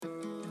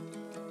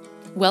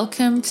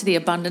Welcome to the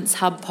Abundance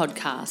Hub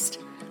podcast.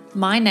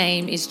 My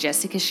name is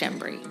Jessica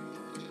Shembry.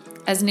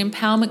 As an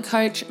empowerment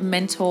coach,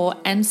 mentor,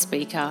 and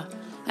speaker,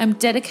 I'm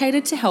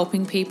dedicated to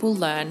helping people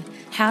learn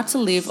how to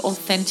live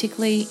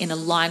authentically in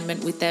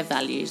alignment with their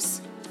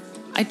values.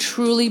 I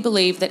truly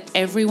believe that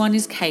everyone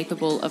is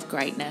capable of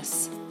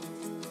greatness.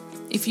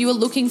 If you are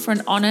looking for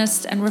an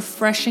honest and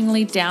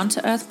refreshingly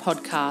down-to-earth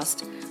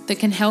podcast that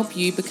can help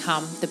you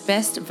become the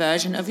best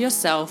version of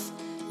yourself,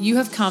 you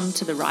have come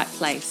to the right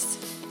place.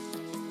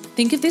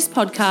 Think of this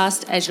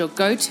podcast as your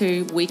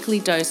go-to weekly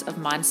dose of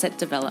mindset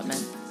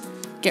development.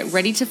 Get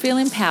ready to feel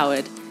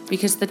empowered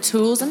because the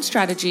tools and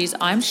strategies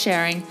I'm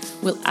sharing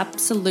will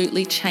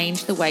absolutely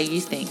change the way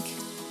you think.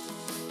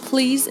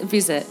 Please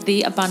visit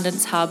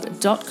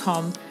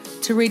theabundancehub.com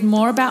to read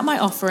more about my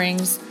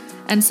offerings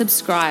and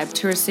subscribe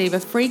to receive a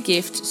free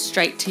gift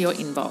straight to your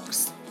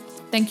inbox.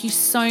 Thank you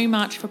so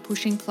much for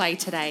pushing play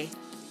today.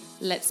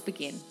 Let's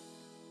begin.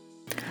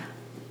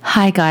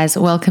 Hi guys,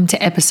 welcome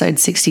to episode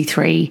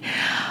 63.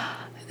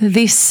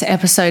 This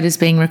episode is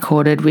being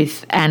recorded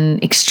with an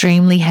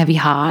extremely heavy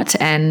heart,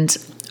 and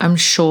I'm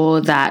sure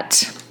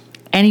that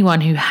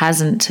anyone who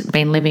hasn't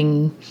been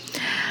living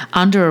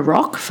under a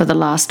rock for the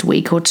last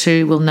week or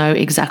two will know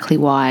exactly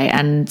why.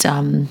 And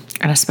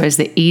I suppose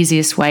the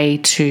easiest way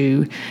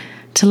to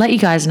let you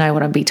guys know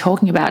what I'll be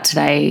talking about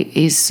today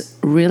is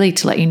really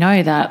to let you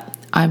know that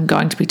I'm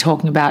going to be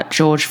talking about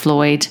George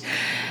Floyd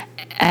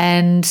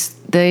and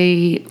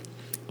the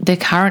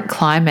current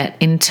climate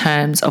in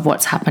terms of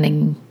what's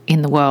happening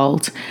in the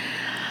world.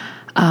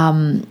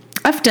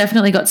 I've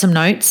definitely got some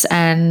notes,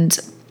 and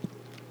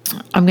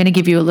I'm going to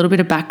give you a little bit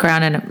of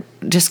background and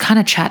just kind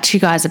of chat to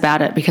you guys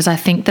about it, because I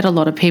think that a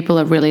lot of people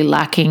are really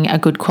lacking a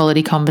good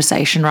quality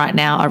conversation right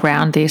now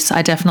around this.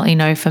 I definitely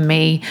know for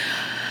me,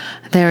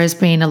 there has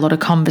been a lot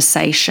of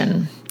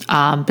conversation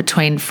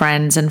between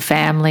friends and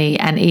family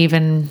and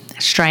even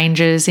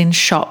strangers in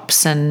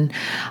shops and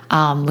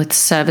with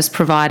service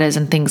providers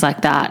and things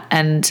like that.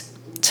 And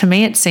to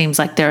me, it seems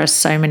like there are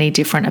so many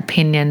different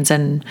opinions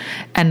and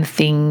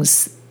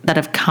things that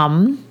have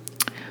come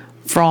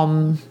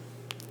from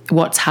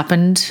what's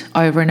happened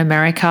over in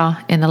America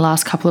in the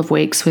last couple of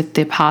weeks with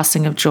the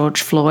passing of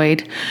George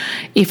Floyd.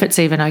 If it's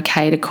even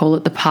okay to call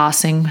it the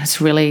passing, it's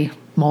really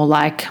more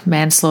like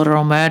manslaughter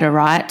or murder,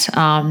 right?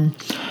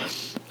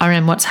 I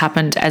remember what's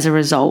happened as a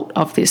result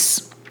of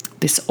this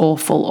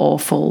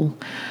awful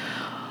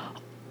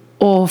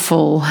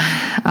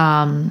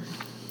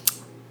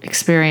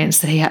experience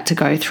that he had to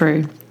go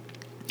through.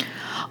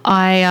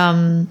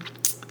 I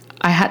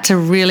had to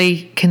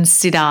really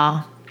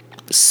consider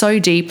so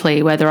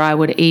deeply whether I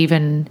would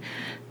even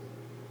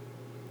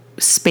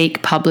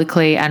speak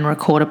publicly and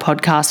record a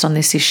podcast on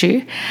this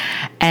issue.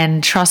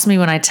 And trust me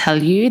when I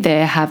tell you,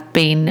 there have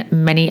been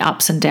many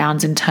ups and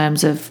downs in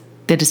terms of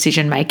the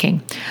decision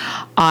making.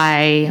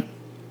 I,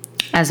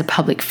 as a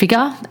public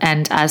figure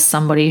and as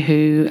somebody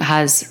who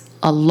has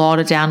a lot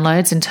of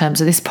downloads in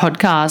terms of this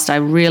podcast, I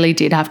really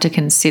did have to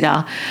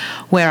consider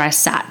where I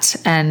sat.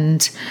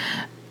 And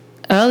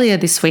earlier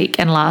this week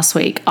and last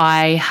week,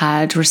 I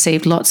had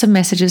received lots of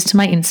messages to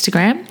my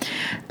Instagram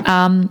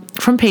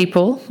from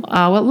people.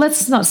 Well,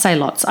 let's not say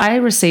lots. I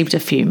received a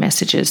few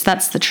messages.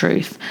 That's the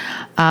truth.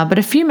 But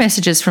a few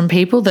messages from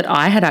people that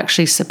I had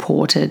actually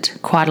supported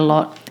quite a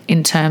lot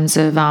in terms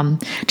of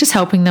just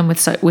helping them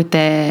with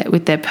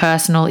their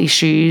personal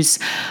issues.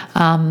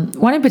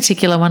 One in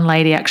particular, one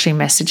lady actually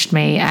messaged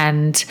me,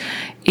 and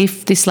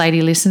if this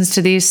lady listens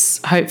to this,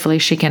 hopefully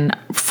she can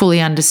fully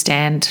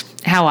understand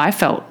how I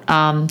felt.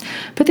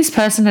 But this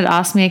person had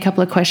asked me a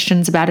couple of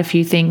questions about a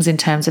few things in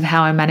terms of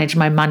how I manage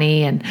my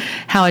money and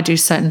how I do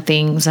certain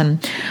things.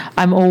 And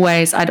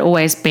I'd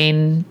always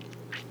been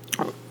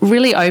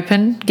really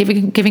open,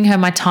 giving her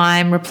my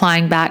time,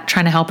 replying back,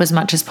 trying to help as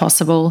much as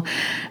possible.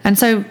 And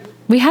so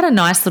we had a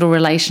nice little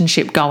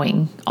relationship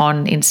going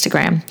on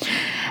Instagram.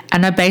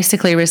 And I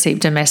basically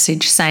received a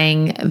message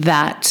saying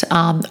that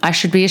I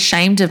should be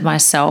ashamed of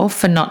myself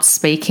for not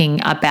speaking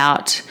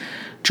about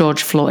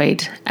George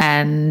Floyd.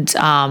 And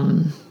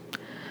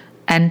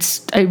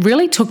it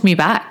really took me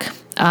back,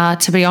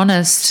 to be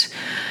honest.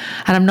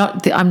 And I'm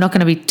not going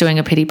to be doing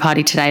a pity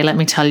party today, let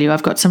me tell you.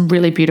 I've got some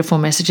really beautiful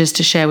messages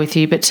to share with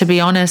you. But to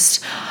be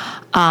honest,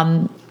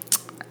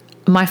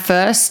 my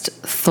first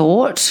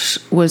thought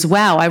was,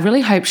 wow, I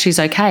really hope she's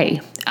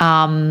okay.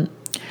 The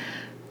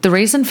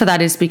reason for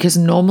that is because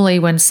normally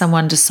when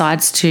someone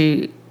decides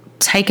to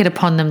take it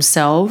upon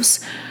themselves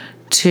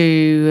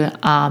to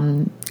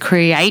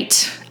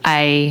create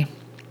a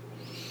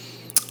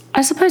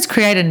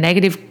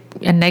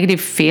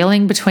negative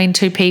feeling between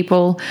two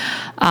people.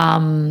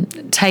 I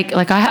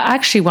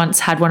actually once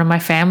had one of my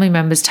family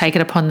members take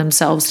it upon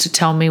themselves to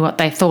tell me what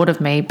they thought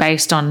of me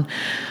based on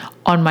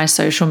my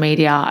social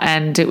media,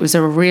 and it was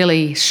a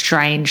really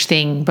strange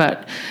thing.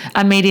 But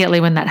immediately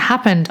when that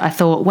happened, I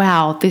thought,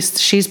 wow,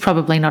 she's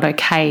probably not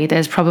okay.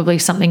 There's probably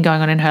something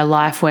going on in her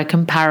life where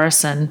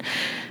comparison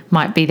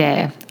might be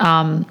there.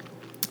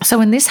 So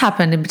when this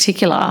happened in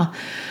particular,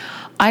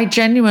 I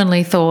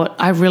genuinely thought,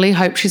 I really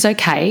hope she's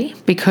okay,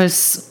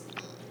 because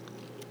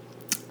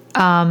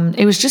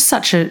it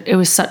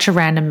was such a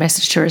random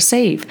message to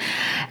receive.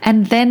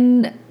 And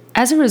then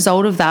as a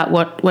result of that,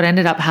 what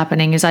ended up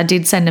happening is I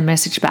did send a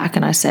message back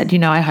and I said,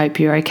 I hope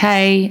you're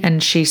okay.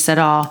 And she said,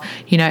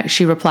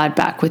 she replied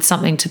back with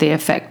something to the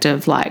effect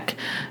of like,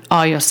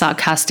 oh, your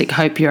sarcastic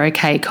hope you're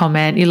okay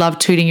comment. You love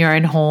tooting your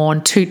own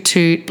horn, toot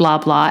toot, blah,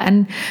 blah.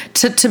 And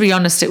to be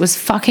honest, it was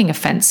fucking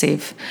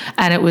offensive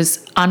and it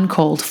was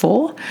uncalled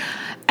for.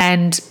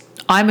 And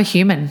I'm a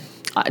human,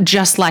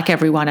 just like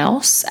everyone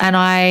else. And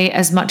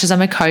as much as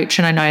I'm a coach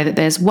and I know that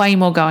there's way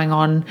more going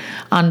on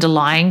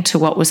underlying to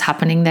what was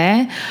happening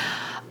there,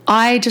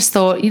 I just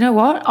thought, you know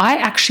what? I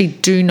actually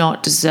do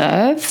not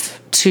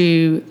deserve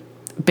to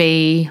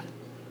be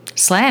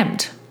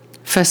slammed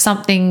for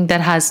something that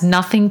has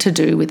nothing to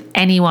do with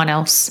anyone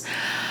else.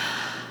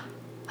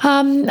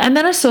 And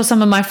then I saw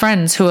some of my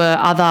friends who are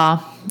other,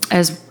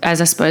 as I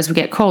suppose we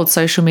get called,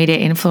 social media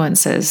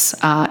influencers,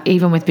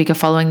 even with bigger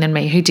following than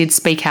me, who did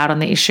speak out on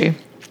the issue.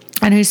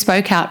 And who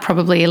spoke out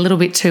probably a little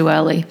bit too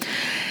early,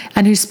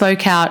 and who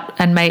spoke out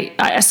and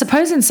I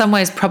suppose in some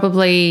ways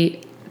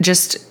probably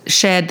just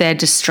shared their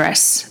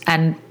distress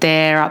and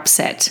their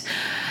upset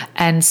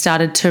and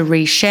started to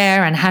reshare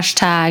and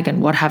hashtag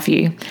and what have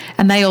you.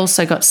 And they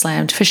also got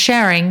slammed for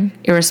sharing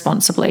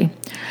irresponsibly.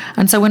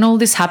 And so when all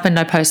this happened,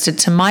 I posted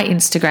to my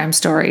Instagram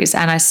stories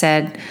and I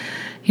said,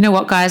 you know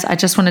what, guys, I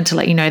just wanted to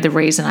let you know the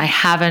reason I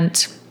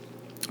haven't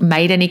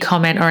made any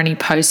comment or any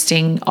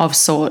posting of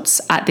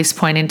sorts at this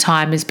point in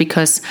time is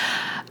because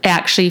I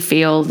actually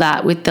feel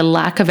that with the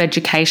lack of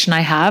education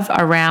I have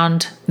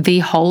around the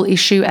whole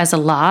issue as a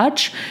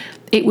large,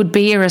 it would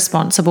be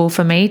irresponsible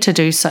for me to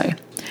do so.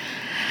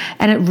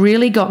 And it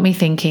really got me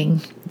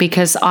thinking,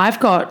 because I've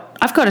got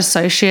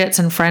associates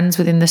and friends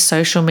within the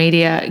social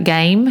media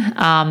game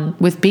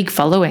with big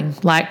following,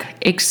 like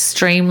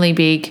extremely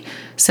big,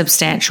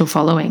 substantial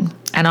following.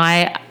 And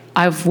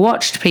I've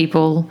watched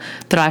people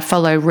that I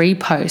follow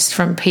repost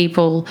from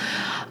people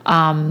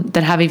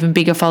that have even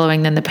bigger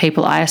following than the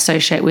people I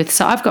associate with.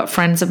 So I've got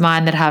friends of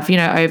mine that have,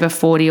 over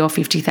 40 or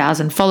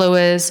 50,000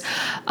 followers,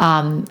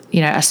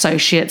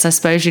 associates, I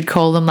suppose you'd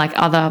call them, like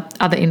other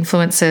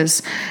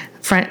influencers,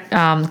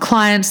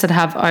 clients that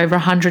have over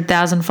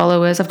 100,000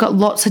 followers. I've got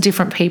lots of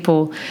different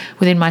people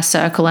within my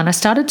circle, and I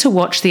started to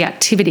watch the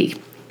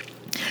activity.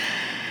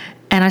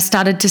 And I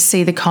started to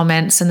see the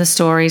comments and the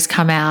stories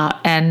come out,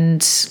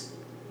 and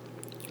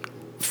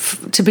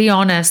to be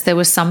honest, there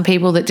were some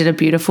people that did a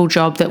beautiful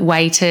job that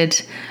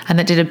waited and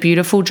that did a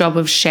beautiful job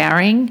of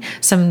sharing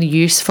some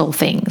useful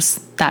things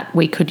that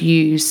we could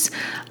use.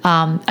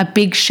 A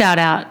big shout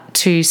out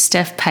to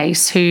Steph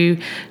Pace, who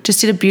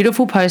just did a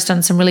beautiful post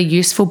on some really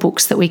useful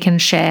books that we can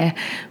share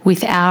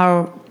with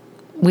our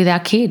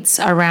kids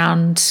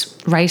around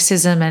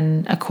racism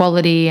and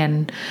equality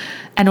and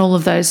all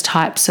of those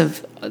types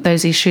of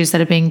those issues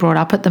that are being brought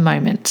up at the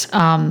moment.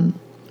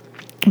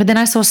 But then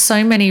I saw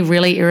so many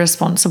really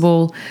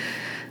irresponsible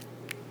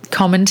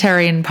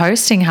commentary and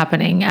posting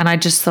happening, and I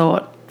just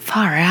thought,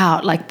 far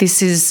out, like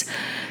this is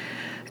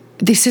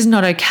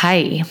not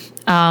okay.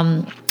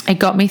 It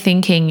got me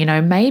thinking,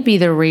 maybe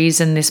the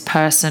reason this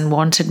person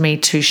wanted me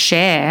to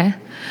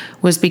share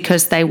was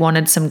because they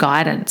wanted some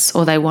guidance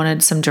or they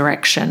wanted some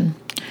direction.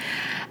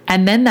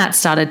 And then that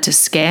started to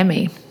scare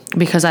me,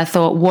 because I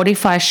thought, what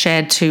if I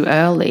shared too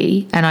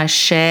early and I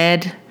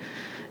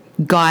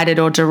guided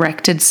or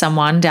directed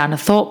someone down a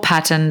thought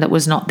pattern that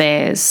was not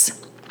theirs?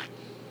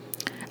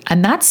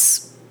 And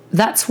that's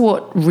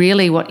what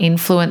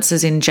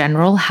influencers in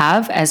general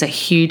have as a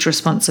huge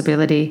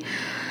responsibility.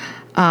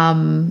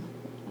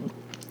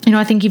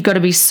 I think you've got to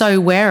be so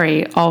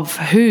wary of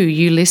who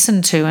you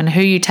listen to and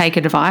who you take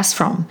advice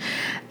from,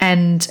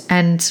 and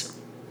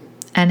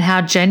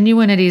how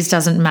genuine it is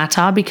doesn't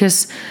matter,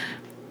 because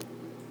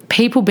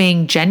people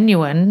being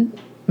genuine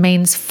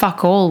means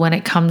fuck all when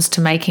it comes to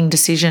making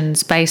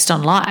decisions based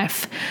on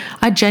life.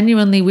 I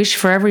genuinely wish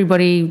for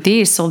everybody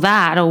this or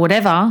that or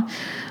whatever.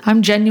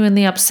 I'm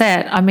genuinely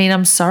upset. I mean,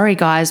 I'm sorry,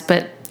 guys,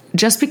 but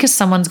just because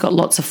someone's got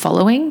lots of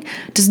following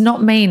does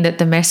not mean that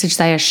the message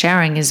they are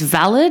sharing is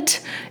valid,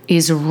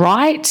 is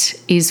right,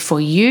 is for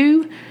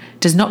you.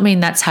 Does not mean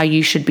that's how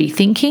you should be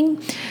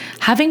thinking.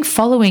 Having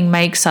following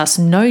makes us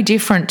no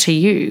different to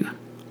you.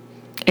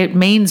 It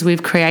means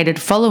we've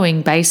created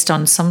following based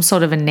on some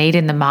sort of a need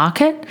in the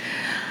market.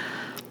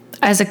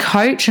 As a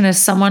coach and as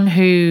someone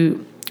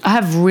who I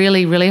have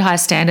really, really high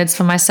standards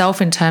for myself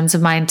in terms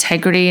of my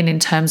integrity and in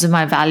terms of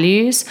my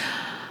values,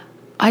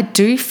 I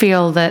do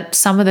feel that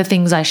some of the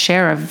things I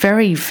share are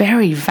very,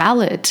 very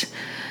valid.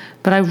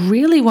 But I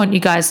really want you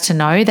guys to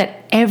know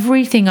that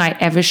everything I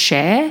ever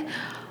share,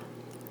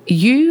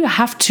 you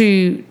have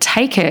to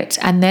take it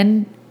and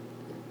then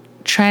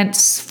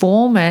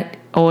transform it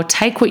or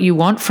take what you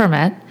want from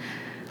it,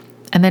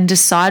 and then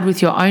decide with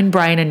your own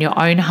brain and your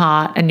own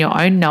heart and your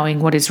own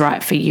knowing what is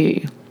right for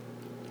you.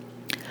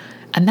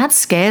 And that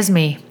scares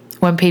me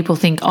when people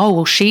think, oh,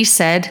 well, she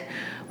said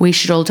we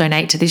should all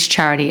donate to this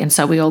charity, and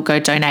so we all go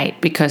donate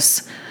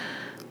because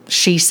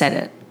she said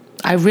it.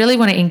 I really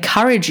want to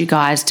encourage you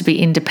guys to be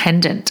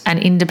independent and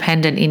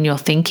independent in your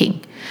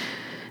thinking,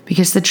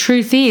 Because the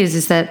truth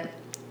is that,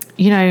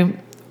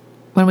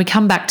 when we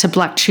come back to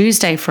Black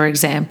Tuesday, for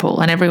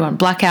example, and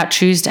Blackout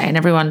Tuesday, and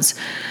everyone's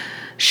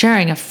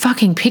sharing a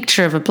fucking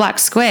picture of a black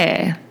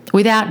square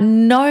with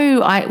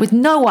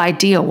no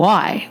idea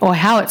why or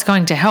how it's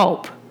going to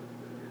help.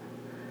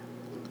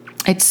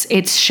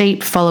 It's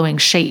sheep following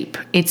sheep.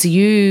 It's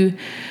you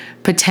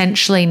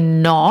potentially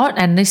not,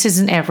 and this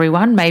isn't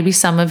everyone. Maybe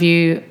some of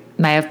you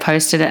may have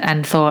posted it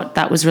and thought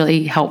that was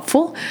really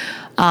helpful.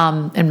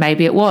 And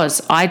maybe it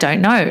was. I don't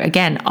know.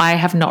 Again, I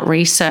have not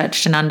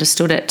researched and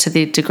understood it to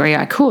the degree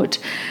I could.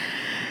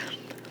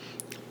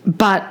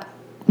 But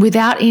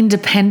without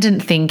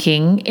independent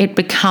thinking, it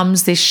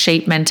becomes this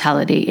sheep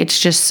mentality. It's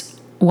just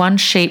one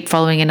sheep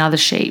following another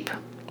sheep.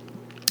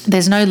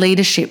 There's no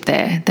leadership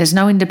there. There's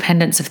no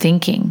independence of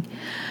thinking.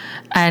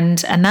 And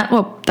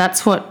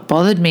that's what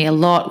bothered me a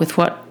lot with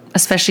what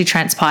especially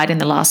transpired in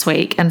the last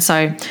week. And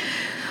so,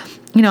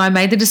 I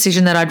made the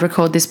decision that I'd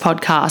record this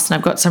podcast, and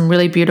I've got some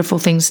really beautiful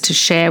things to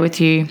share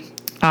with you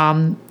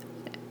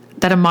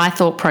that are my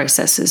thought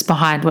processes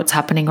behind what's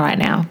happening right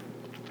now.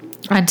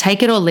 And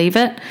take it or leave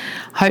it.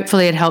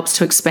 Hopefully it helps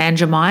to expand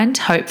your mind.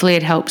 Hopefully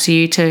it helps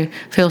you to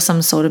feel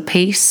some sort of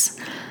peace.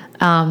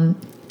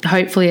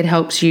 Hopefully it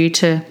helps you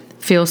to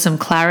feel some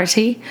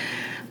clarity.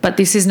 But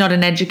this is not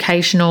an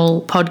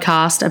educational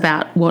podcast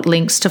about what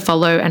links to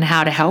follow and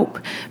how to help,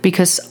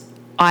 because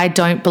I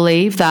don't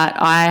believe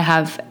that I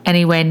have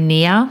anywhere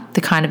near the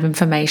kind of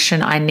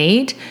information I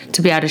need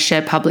to be able to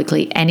share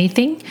publicly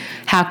anything.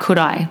 How could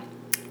I?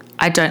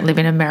 I don't live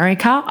in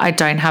America. I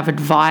don't have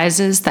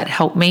advisors that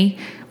help me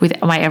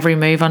with my every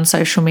move on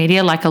social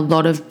media like a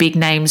lot of big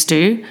names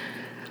do.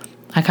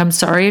 Like, I'm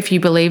sorry if you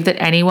believe that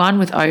anyone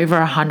with over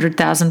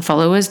 100,000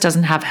 followers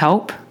doesn't have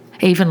help,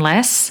 even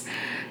less.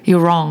 You're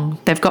wrong.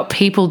 They've got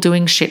people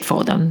doing shit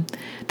for them.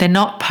 They're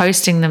not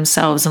posting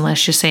themselves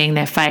unless you're seeing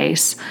their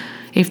face.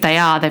 If they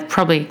are, they've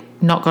probably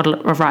not got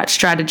a right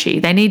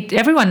strategy.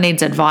 Everyone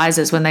needs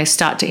advisors when they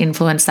start to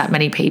influence that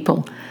many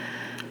people.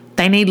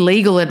 They need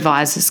legal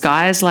advisors,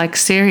 guys. Like,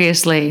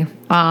 seriously.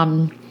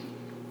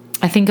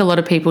 I think a lot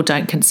of people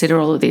don't consider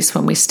all of this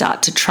when we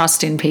start to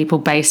trust in people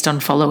based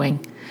on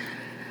following.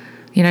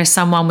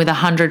 Someone with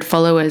 100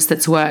 followers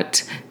that's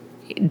worked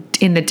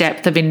in the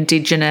depth of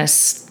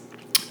Indigenous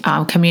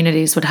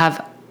communities would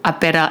have a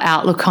better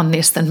outlook on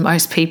this than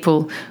most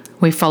people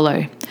we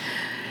follow.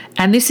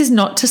 And this is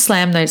not to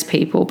slam those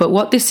people, but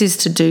what this is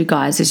to do,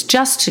 guys, is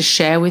just to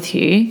share with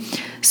you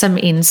some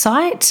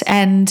insight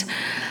and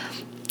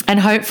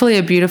hopefully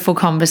a beautiful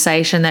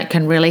conversation that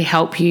can really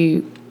help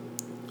you,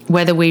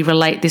 whether we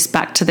relate this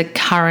back to the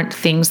current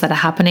things that are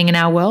happening in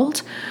our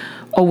world,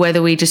 or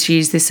whether we just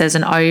use this as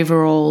an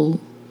overall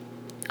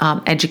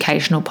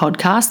educational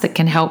podcast that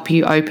can help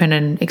you open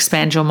and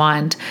expand your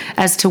mind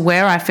as to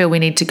where I feel we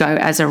need to go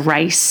as a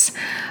race,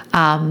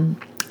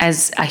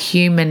 as a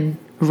human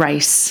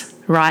race,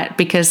 right?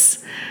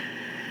 Because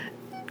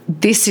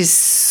this is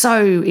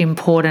so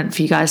important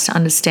for you guys to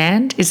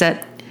understand, is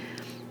that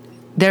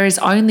there is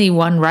only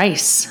one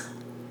race.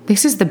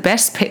 This is the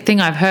best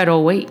thing I've heard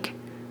all week.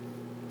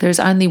 There is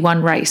only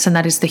one race, and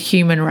that is the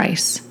human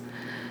race.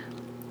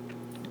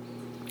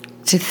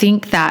 To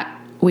think that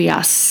we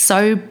are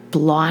so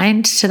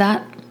blind to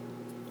that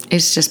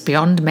is just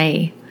beyond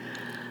me.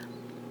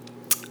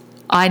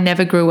 I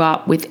never grew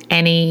up with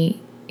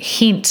any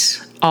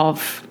hint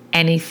of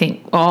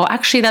anything. Oh,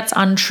 actually, that's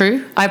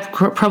untrue. I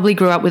probably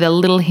grew up with a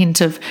little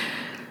hint of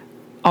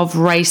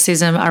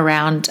racism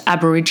around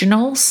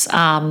Aboriginals,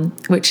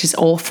 which is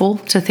awful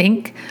to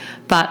think.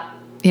 But,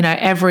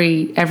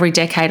 every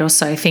decade or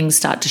so, things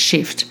start to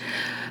shift.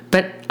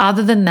 But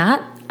other than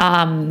that,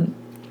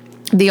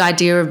 the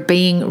idea of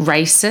being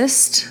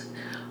racist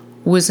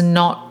was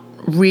not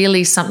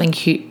really something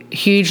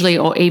hugely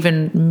or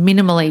even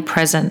minimally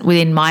present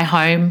within my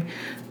home,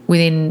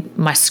 within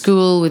my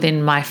school,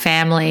 within my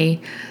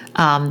family.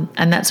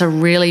 And that's a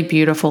really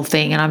beautiful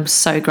thing, and I'm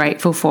so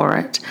grateful for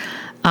it.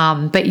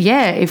 But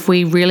yeah, if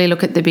we really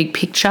look at the big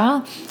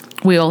picture,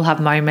 we all have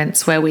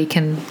moments where we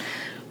can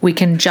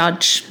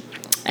judge,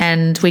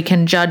 and we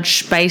can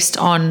judge based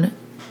on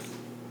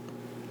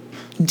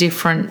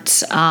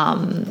different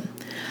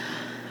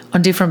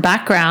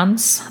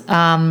backgrounds.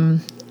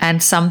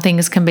 And some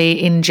things can be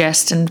in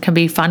jest and can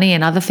be funny,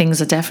 and other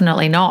things are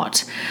definitely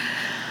not.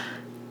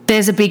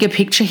 There's a bigger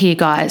picture here,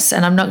 guys,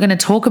 and I'm not going to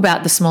talk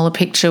about the smaller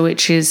picture,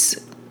 which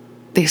is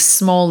these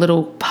small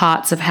little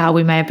parts of how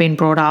we may have been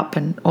brought up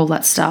and all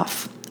that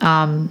stuff.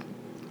 I'm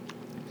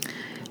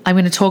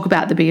going to talk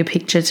about the bigger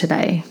picture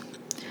today.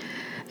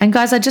 And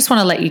guys, I just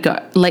want to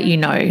let you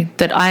know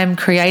that I am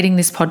creating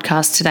this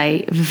podcast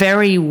today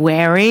very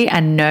wary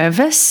and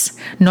nervous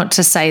not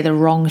to say the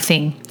wrong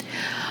thing.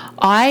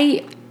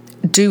 I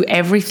do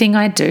everything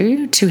I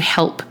do to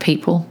help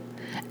people,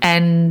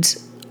 and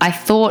I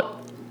thought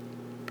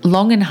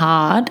long and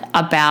hard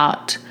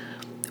about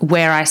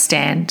where I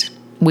stand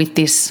with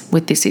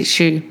this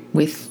issue,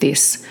 with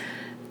this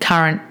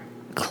current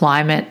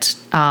climate.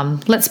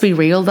 Let's be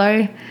real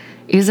though.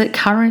 Is it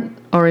current,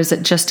 or is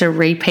it just a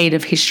repeat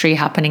of history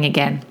happening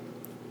again?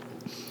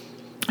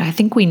 I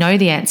think we know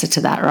the answer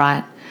to that,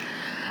 right?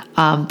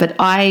 But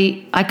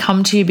I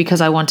come to you because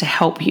I want to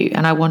help you,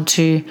 and I want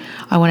to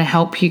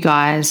help you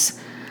guys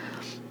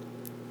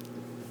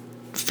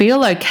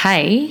feel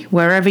okay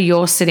wherever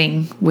you're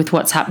sitting with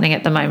what's happening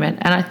at the moment.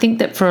 And I think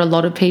that for a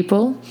lot of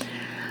people,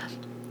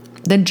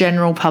 the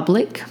general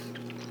public,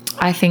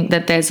 I think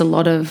that there's a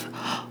lot of,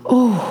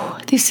 oh,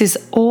 this is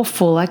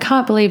awful. I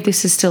can't believe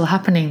this is still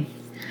happening.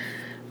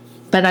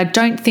 But I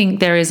don't think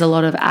there is a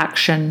lot of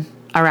action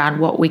around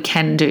what we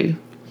can do.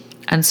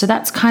 And so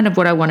that's kind of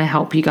what I want to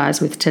help you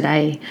guys with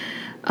today.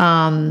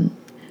 But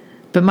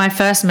my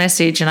first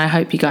message, and I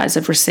hope you guys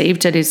have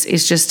received it,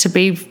 is just to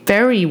be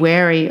very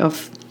wary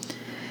of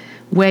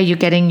where you're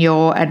getting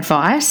your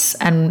advice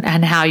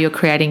and how you're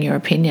creating your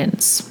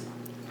opinions.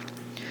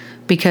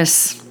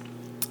 Because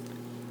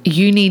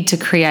you need to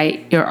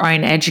create your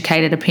own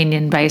educated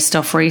opinion based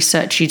off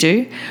research you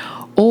do,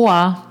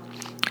 or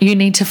you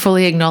need to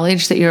fully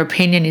acknowledge that your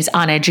opinion is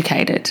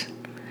uneducated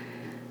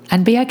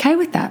and be okay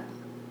with that.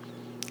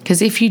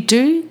 Because if you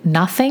do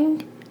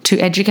nothing to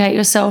educate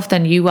yourself,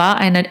 then you are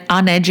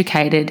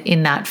uneducated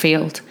in that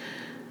field.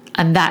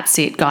 And that's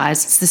it,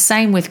 guys. It's the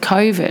same with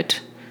COVID.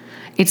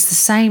 It's the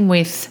same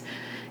with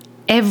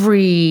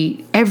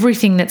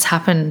everything that's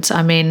happened.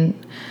 I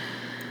mean,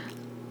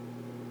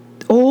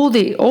 all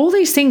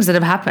these things that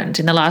have happened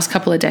in the last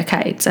couple of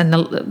decades and the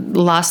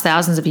last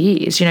thousands of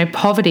years,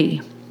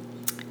 poverty,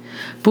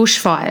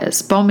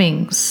 bushfires,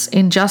 bombings,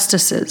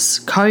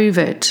 injustices,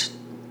 COVID,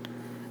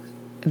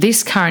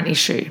 this current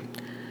issue.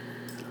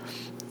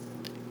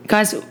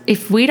 Guys,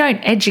 if we don't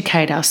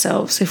educate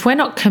ourselves, if we're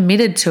not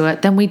committed to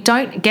it, then we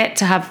don't get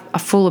to have a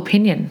full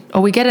opinion,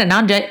 or we get an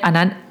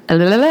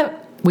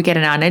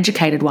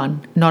uneducated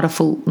one,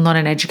 not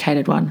an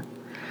educated one.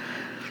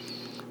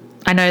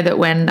 I know that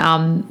when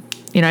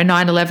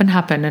 9/11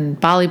 happened and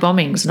Bali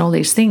bombings and all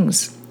these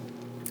things,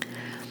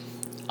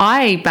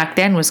 I back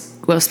then was,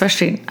 well,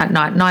 especially at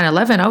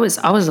 9/11,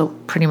 I was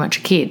pretty much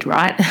a kid,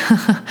 right?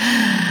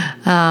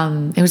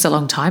 It was a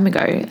long time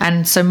ago.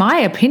 And so my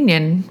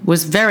opinion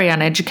was very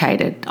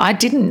uneducated. I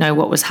didn't know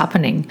what was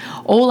happening.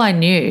 All I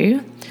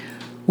knew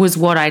was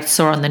what I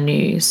saw on the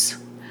news.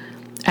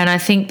 And I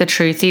think the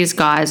truth is,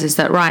 guys, is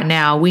that right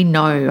now we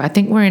know, I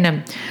think we're in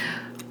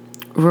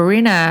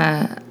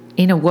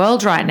a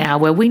world right now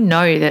where we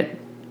know that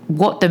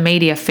what the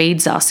media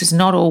feeds us is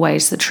not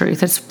always the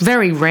truth. It's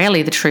very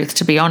rarely the truth,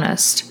 to be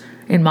honest,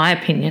 in my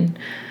opinion.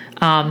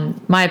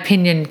 My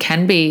opinion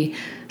can be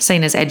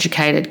seen as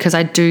educated because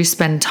I do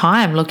spend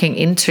time looking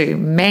into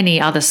many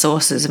other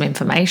sources of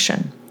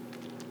information.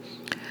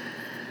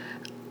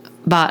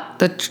 But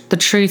the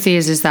truth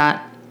is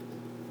that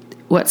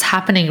what's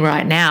happening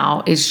right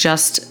now is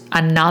just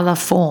another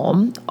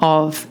form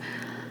of,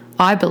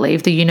 I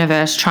believe, the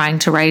universe trying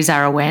to raise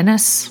our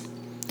awareness.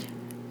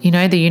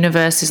 The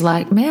universe is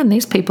like, man,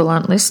 these people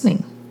aren't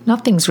listening.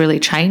 Nothing's really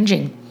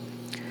changing.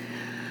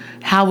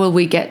 How will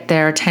we get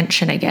their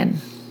attention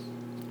again?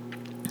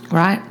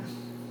 Right?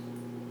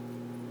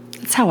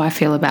 That's how I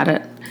feel about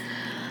it.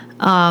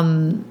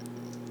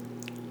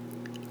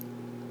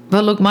 But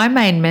look, my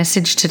main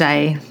message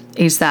today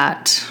is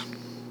that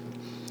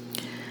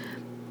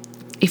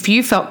if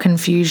you felt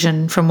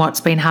confusion from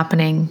what's been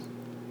happening,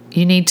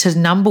 you need to,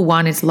 number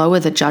one, is lower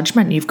the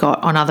judgment you've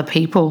got on other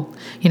people.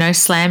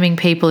 Slamming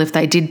people if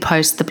they did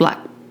post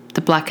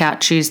the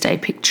Blackout Tuesday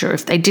picture,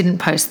 if they didn't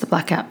post the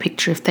blackout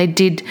picture, if they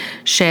did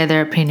share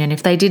their opinion,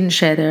 if they didn't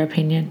share their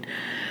opinion.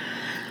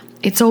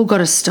 It's all got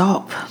to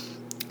stop.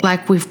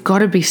 Like, we've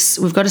got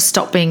to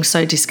stop being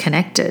so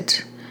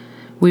disconnected.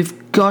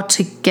 We've got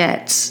to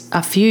get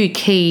a few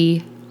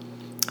key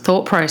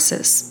thought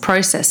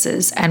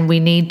processes, and we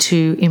need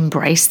to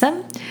embrace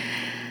them.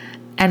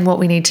 And what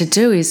we need to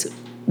do is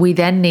we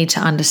then need to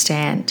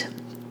understand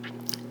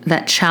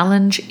that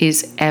challenge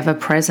is ever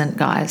present,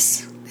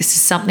 guys. This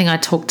is something I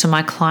talk to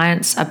my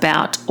clients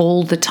about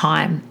all the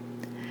time.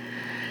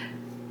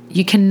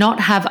 You cannot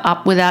have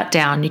up without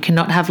down. You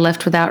cannot have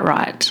left without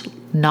right,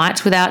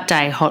 night without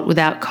day, hot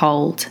without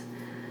cold,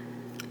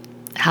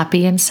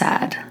 happy and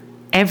sad.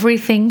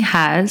 Everything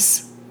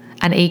has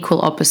an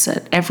equal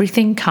opposite.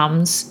 Everything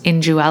comes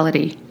in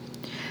duality.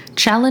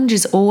 Challenge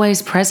is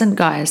always present,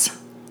 guys.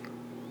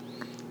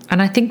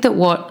 And I think that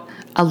what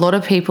a lot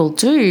of people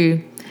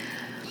do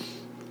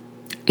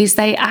is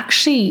they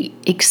actually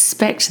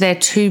expect there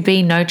to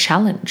be no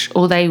challenge,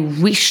 or they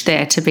wish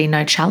there to be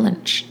no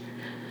challenge.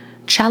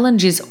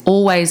 Challenge is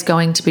always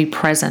going to be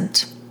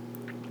present.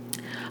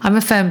 I'm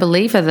a firm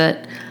believer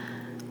that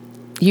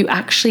you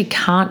actually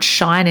can't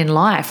shine in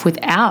life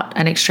without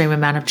an extreme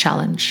amount of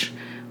challenge.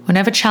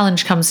 Whenever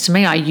challenge comes to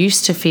me, I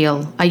used to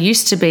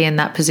be in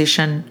that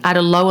position at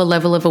a lower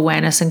level of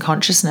awareness and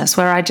consciousness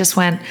where I just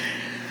went,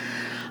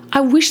 I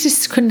wish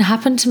this couldn't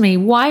happen to me.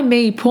 Why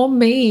me? Poor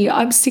me.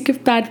 I'm sick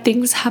of bad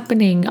things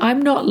happening.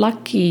 I'm not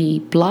lucky.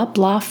 Blah,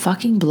 blah,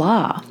 fucking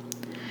blah.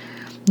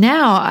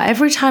 Now,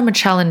 every time a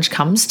challenge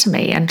comes to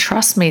me, and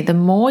trust me, the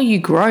more you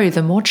grow,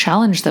 the more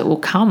challenge that will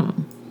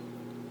come.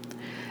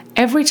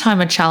 Every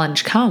time a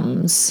challenge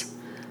comes,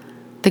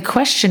 the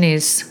question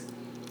is,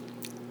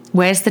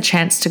 Where's the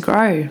chance to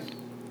grow?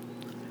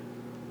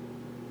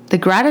 The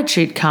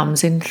gratitude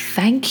comes in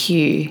thank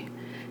you.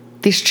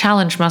 This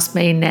challenge must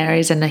mean there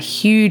is a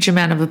huge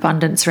amount of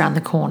abundance around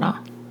the corner.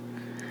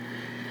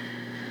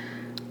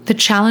 The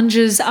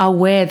challenges are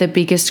where the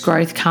biggest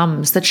growth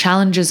comes. The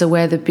challenges are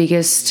where the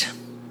biggest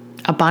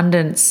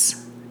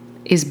abundance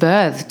is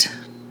birthed.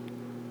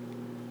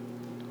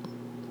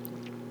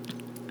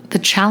 The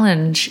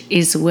challenge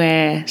is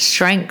where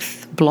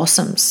strength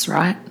blossoms,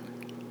 right?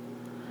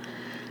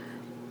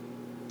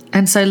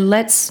 And so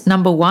let's,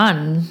 number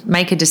one,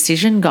 make a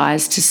decision,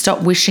 guys, to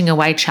stop wishing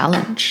away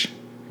challenge.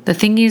 The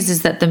thing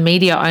is that the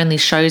media only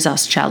shows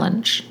us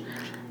challenge,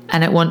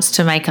 and it wants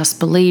to make us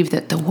believe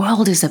that the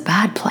world is a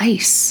bad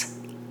place.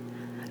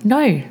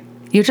 No,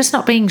 you're just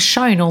not being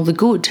shown all the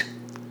good.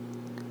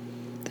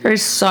 There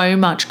is so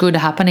much good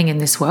happening in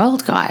this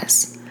world,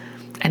 guys.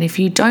 And if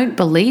you don't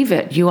believe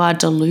it, you are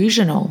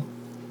delusional.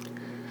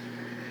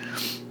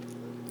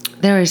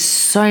 There is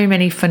so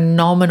many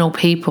phenomenal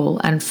people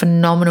and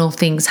phenomenal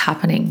things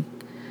happening.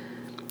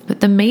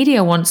 But the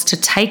media wants to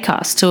take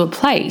us to a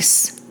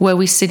place where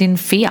we sit in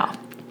fear.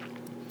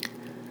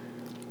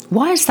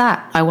 Why is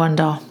that, I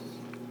wonder?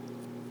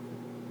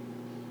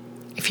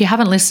 If you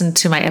haven't listened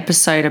to my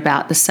episode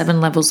about the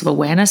 7 levels of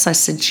awareness, I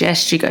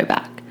suggest you go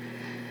back.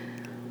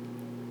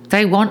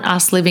 They want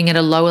us living at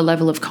a lower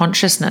level of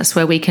consciousness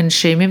where we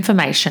consume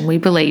information, we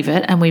believe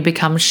it, and we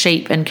become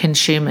sheep and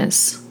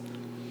consumers.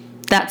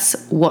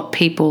 That's what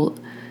people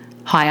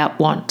high up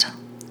want.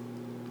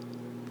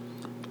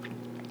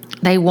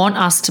 They want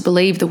us to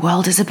believe the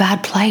world is a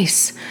bad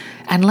place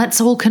and let's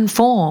all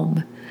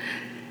conform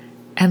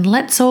and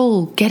let's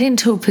all get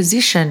into a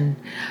position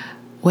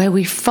where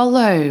we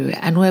follow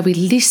and where we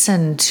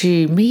listen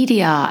to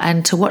media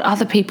and to what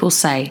other people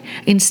say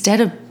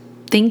instead of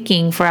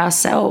thinking for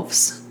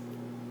ourselves.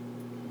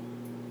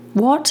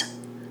 What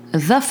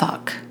the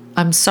fuck?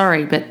 I'm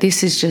sorry, but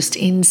this is just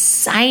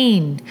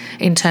insane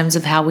in terms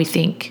of how we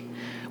think.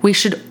 We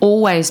should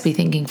always be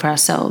thinking for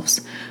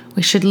ourselves.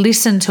 We should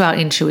listen to our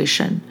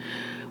intuition.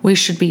 We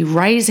should be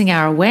raising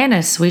our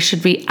awareness. We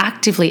should be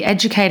actively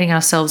educating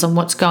ourselves on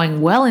what's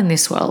going well in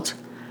this world.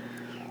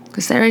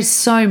 Because there is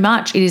so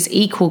much. It is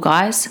equal,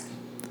 guys.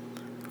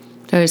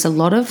 There is a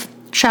lot of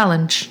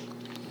challenge,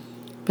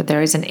 but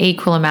there is an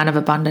equal amount of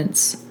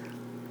abundance.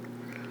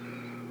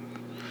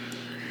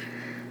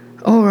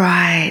 All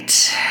right.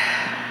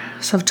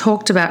 So I've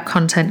talked about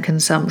content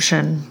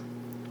consumption.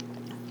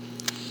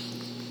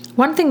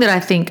 One thing that I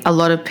think a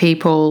lot of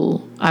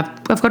people,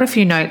 I've got a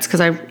few notes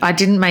because I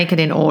didn't make it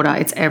in order.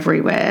 It's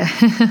everywhere.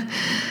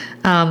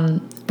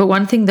 But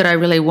one thing that I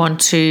really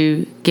want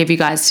to give you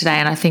guys today,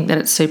 and I think that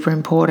it's super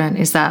important,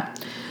 is that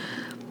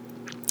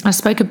I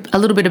spoke a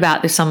little bit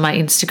about this on my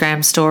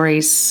Instagram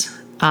stories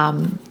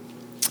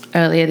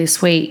earlier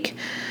this week.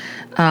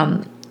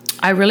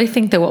 I really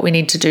think that what we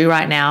need to do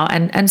right now,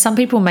 and some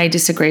people may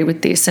disagree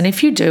with this, and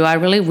if you do, I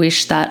really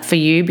wish that for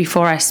you,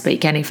 before I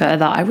speak any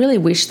further, I really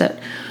wish that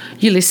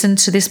you listen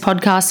to this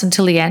podcast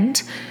until the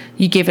end,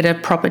 you give it a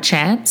proper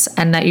chance,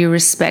 and that you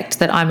respect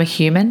that I'm a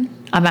human.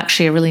 I'm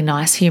actually a really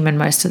nice human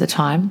most of the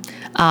time,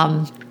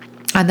 and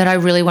that I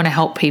really want to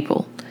help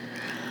people.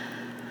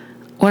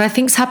 What I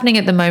think is happening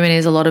at the moment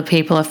is a lot of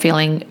people are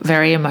feeling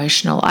very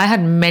emotional. I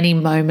had many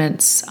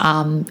moments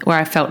where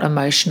I felt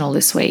emotional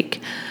this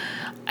week.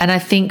 And I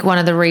think one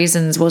of the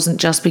reasons wasn't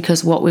just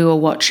because what we were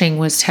watching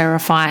was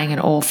terrifying and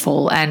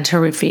awful and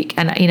horrific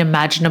and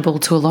unimaginable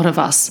to a lot of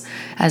us,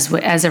 as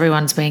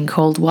everyone's being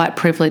called white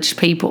privileged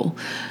people.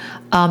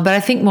 But I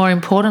think more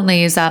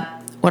importantly is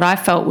that what I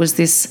felt was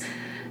this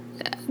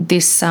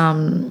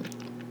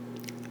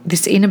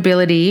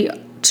inability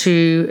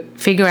to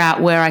figure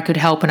out where I could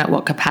help and at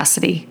what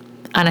capacity.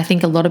 And I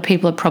think a lot of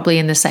people are probably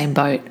in the same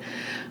boat.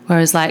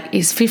 Whereas, like,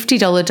 is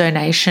 $50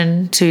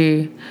 donation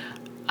to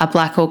a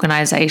Black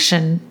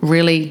organisation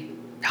really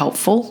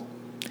helpful?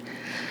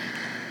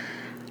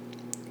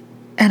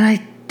 And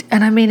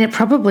I mean, it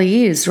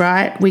probably is,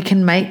 right? We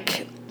can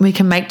make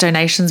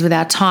donations with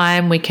our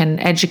time. We can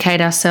educate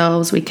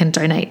ourselves. We can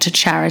donate to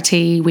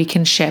charity. We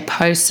can share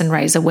posts and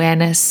raise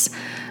awareness.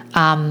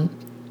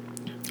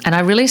 And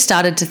I really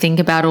started to think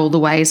about all the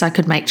ways I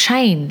could make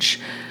change.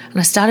 And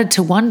I started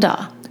to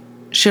wonder,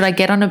 should I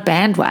get on a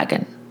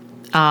bandwagon?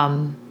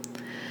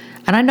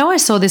 And I know I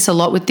saw this a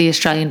lot with the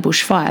Australian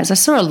bushfires. I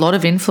saw a lot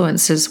of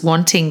influencers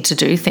wanting to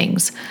do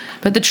things.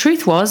 But the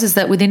truth is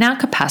that within our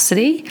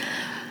capacity,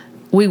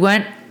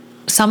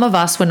 some of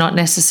us were not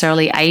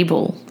necessarily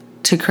able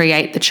to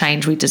create the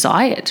change we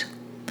desired.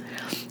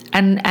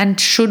 And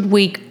should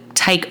we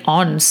take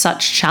on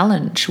such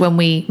challenge when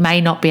we may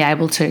not be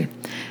able to?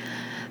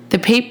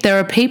 There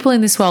are people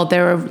in this world,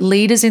 there are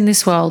leaders in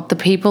this world, the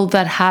people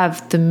that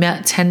have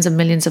the tens of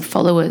millions of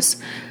followers.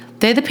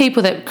 They're the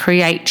people that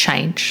create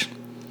change.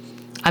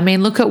 I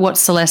mean, look at what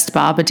Celeste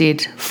Barber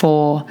did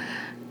for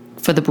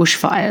the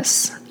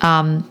bushfires.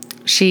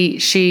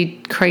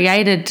 She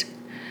created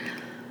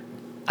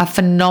a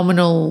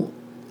phenomenal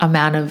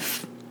amount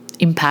of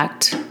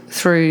impact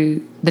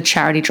through the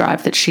charity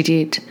drive that she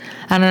did.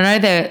 And I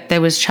know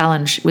there was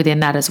challenge within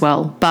that as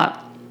well.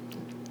 But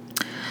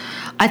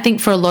I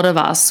think for a lot of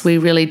us, we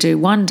really do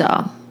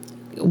wonder,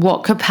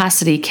 what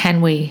capacity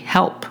can we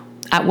help?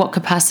 At what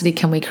capacity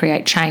can we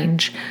create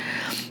change?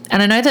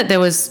 And I know that there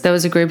was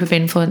a group of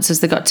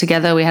influencers that got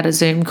together. We had a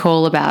Zoom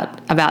call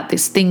about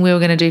this thing we were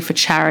going to do for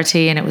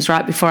charity, and it was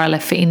right before I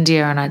left for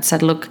India. And I'd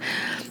said, look,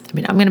 I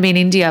mean, I'm going to be in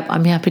India.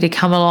 I'm happy to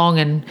come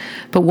along,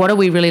 but what are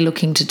we really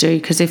looking to do?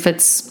 Because if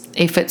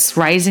it's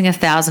raising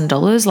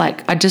 $1,000,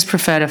 like, I just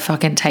prefer to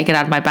fucking take it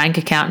out of my bank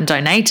account and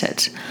donate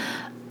it.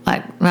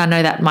 Like, I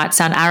know that might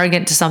sound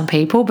arrogant to some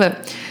people,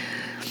 but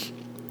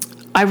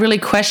I really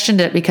questioned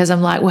it, because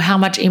I'm like, well, how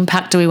much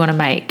impact do we want to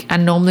make?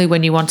 And normally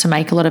when you want to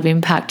make a lot of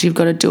impact, you've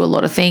got to do a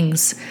lot of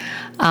things.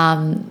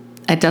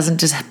 It doesn't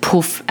just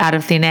poof out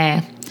of thin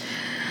air.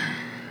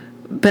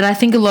 But I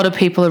think a lot of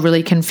people are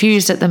really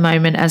confused at the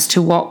moment as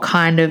to what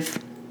kind of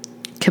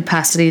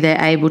capacity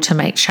they're able to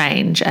make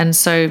change. And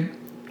so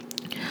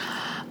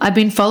I've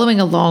been following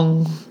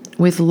along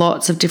with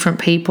lots of different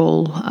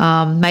people,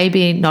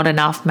 maybe not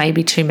enough,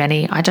 maybe too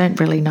many, I don't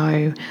really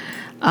know.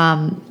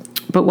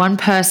 But one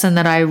person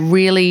that I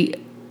really,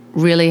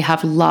 really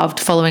have loved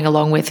following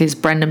along with is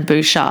Brendon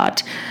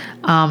Burchard.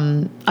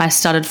 I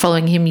started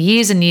following him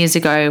years and years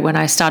ago when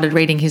I started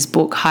reading his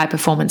book, High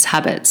Performance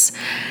Habits.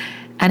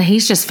 And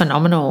he's just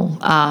phenomenal.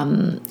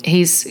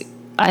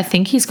 I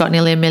think he's got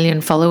nearly 1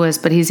 million followers,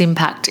 but his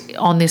impact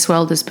on this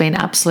world has been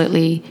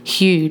absolutely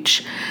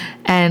huge.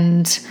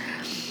 And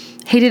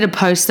he did a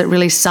post that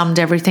really summed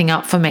everything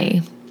up for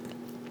me.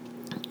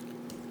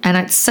 And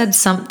it said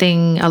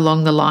something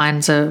along the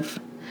lines of,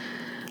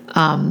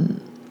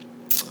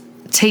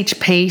 teach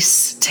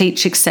peace,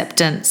 teach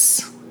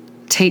acceptance,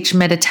 teach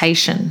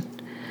meditation,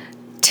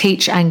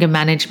 teach anger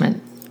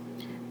management,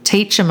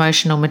 teach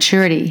emotional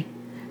maturity,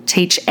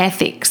 teach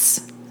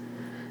ethics,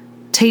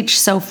 teach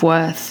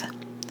self-worth.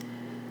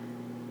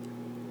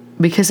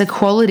 Because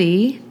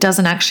equality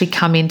doesn't actually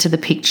come into the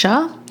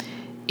picture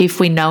if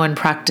we know and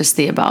practice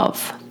the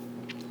above.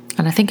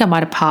 And I think I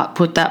might have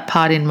put that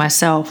part in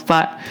myself.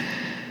 But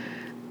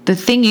the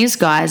thing is,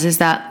 guys, is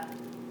that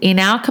in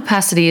our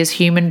capacity as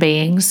human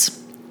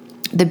beings,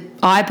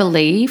 I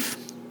believe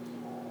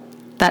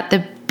that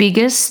the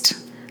biggest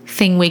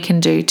thing we can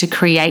do to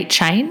create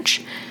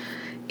change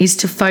is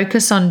to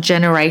focus on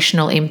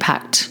generational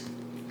impact.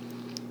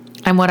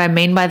 And what I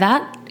mean by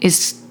that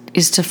is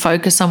to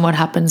focus on what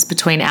happens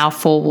between our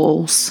four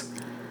walls,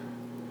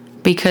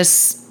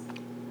 because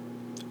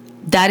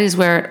that is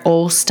where it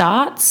all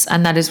starts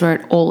and that is where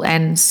it all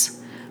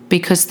ends.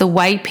 Because the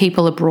way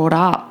people are brought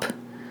up,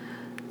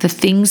 the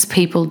things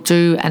people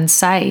do and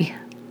say,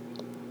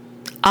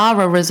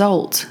 are a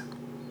result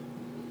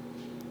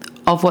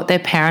of what their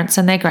parents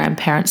and their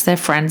grandparents, their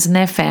friends and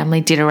their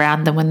family did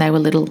around them when they were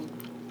little.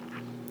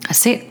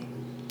 That's it.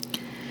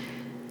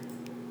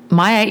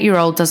 My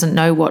 8-year-old doesn't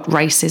know what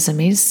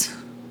racism is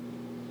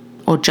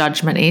or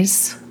judgment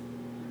is,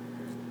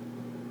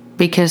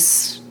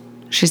 because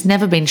she's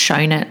never been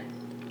shown it.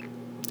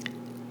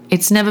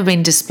 It's never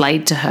been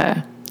displayed to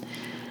her.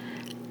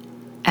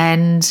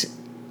 And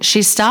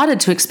she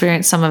started to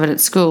experience some of it at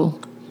school.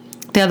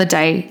 The other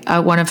day,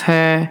 one of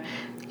her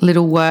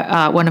little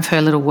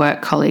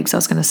work colleagues,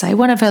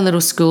 one of her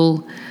little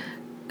school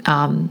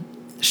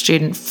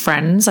student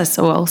friends,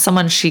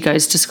 someone she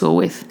goes to school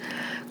with,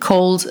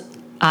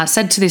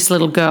 said to this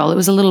little girl, it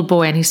was a little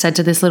boy, and he said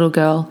to this little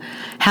girl,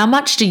 "How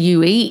much do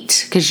you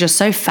eat? Because you're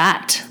so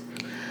fat."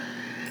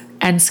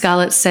 And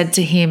Scarlett said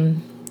to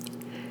him,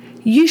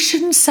 "You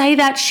shouldn't say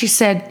that," she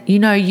said.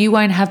 "You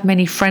won't have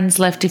many friends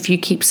left if you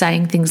keep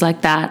saying things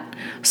like that,"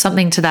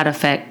 something to that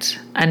effect.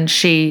 And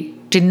she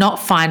did not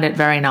find it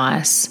very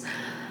nice.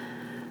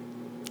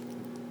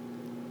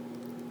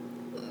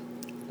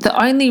 The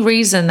only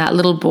reason that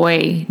little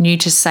boy knew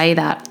to say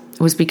that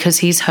was because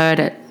he's heard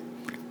it.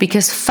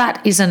 Because fat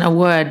isn't a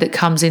word that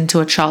comes into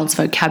a child's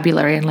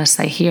vocabulary unless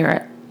they hear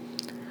it.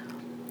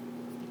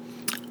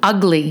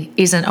 Ugly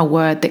isn't a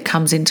word that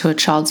comes into a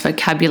child's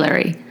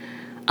vocabulary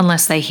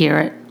unless they hear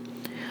it.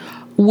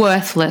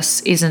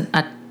 Worthless isn't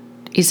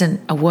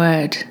a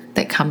word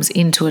that comes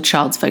into a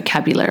child's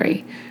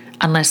vocabulary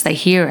unless they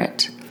hear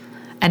it.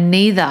 And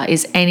neither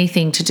is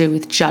anything to do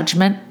with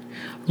judgment,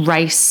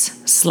 race,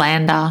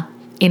 slander,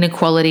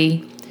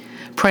 inequality,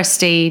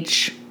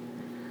 prestige.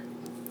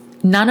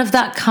 None of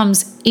that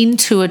comes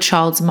into a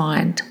child's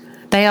mind.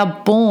 They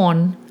are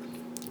born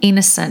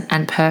innocent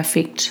and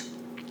perfect.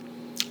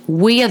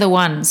 We are the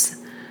ones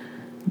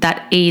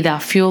that either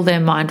fuel their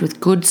mind with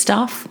good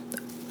stuff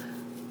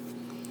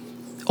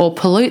or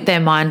pollute their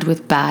mind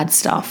with bad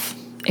stuff.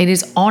 It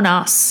is on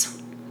us.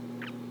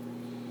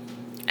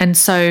 And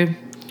so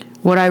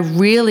what I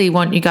really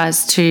want you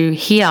guys to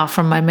hear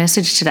from my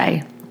message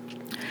today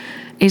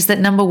is that,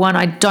 number one,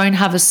 I don't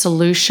have a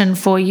solution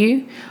for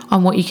you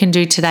on what you can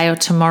do today or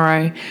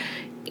tomorrow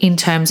in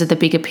terms of the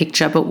bigger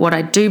picture. But what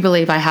I do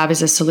believe I have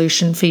is a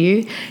solution for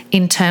you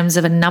in terms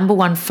of a number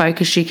one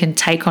focus you can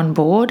take on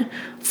board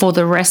for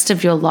the rest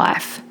of your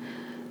life,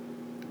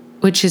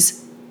 which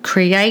is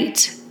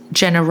create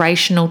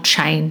generational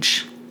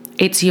change.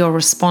 It's your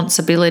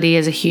responsibility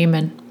as a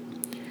human.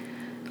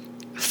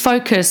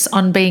 Focus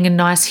on being a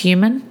nice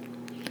human.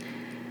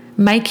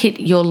 Make it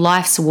your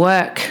life's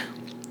work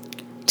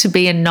to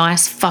be a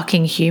nice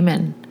fucking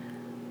human.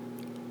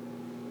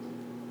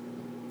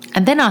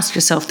 And then ask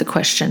yourself the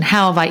question,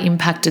 how have I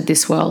impacted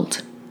this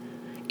world?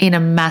 In a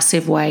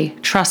massive way,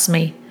 trust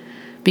me.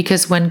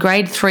 Because when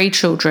grade 3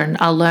 children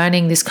are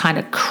learning this kind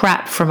of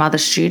crap from other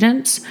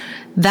students,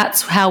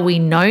 that's how we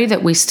know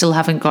that we still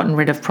haven't gotten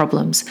rid of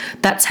problems.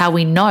 That's how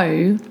we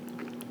know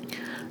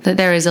that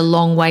there is a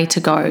long way to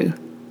go.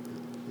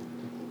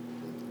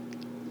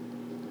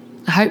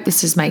 I hope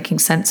this is making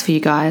sense for you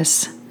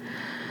guys.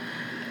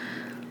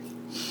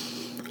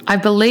 I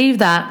believe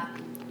that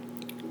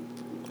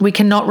we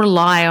cannot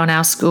rely on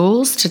our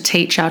schools to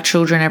teach our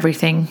children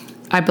everything.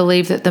 I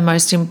believe that the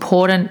most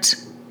important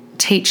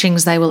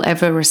teachings they will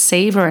ever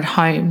receive are at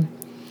home.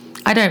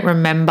 I don't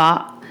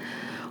remember,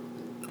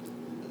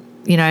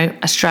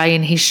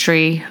 Australian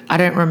history. I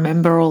don't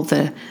remember all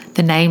the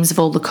names of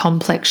all the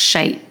complex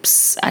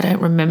shapes. I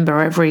don't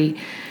remember every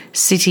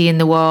city in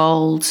the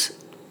world.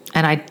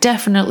 And I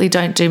definitely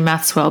don't do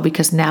maths well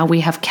because now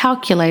we have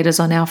calculators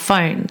on our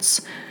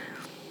phones,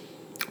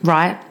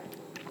 right?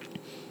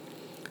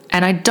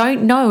 And I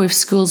don't know if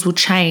schools will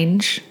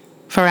change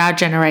for our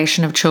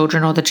generation of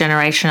children or the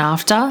generation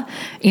after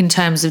in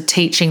terms of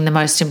teaching the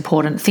most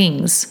important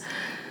things.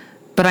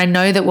 But I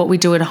know that what we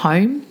do at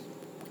home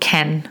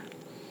can.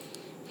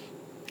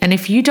 And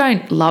if you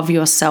don't love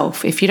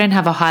yourself, if you don't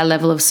have a high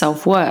level of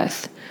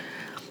self-worth,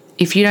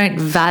 if you don't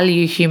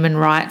value human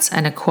rights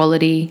and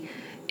equality,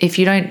 if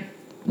you don't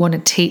want to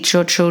teach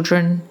your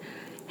children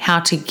how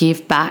to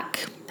give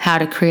back, how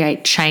to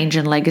create change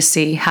and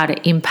legacy, how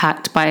to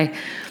impact by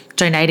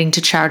donating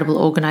to charitable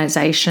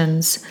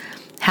organizations,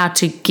 how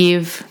to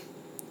give,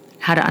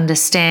 how to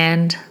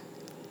understand,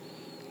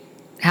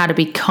 how to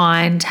be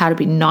kind, how to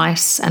be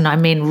nice, and I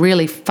mean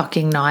really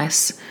fucking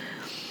nice.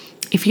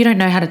 If you don't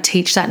know how to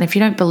teach that, and if you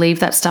don't believe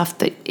that stuff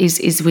that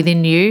is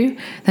within you,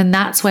 then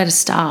that's where to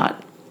start.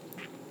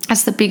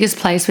 That's the biggest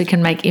place we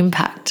can make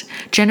impact.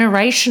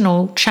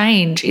 Generational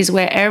change is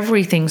where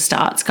everything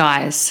starts,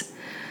 guys.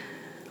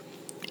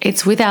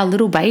 It's with our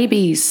little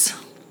babies.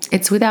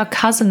 It's with our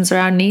cousins or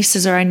our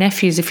nieces or our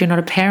nephews if you're not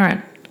a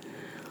parent.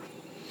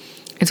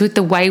 It's with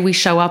the way we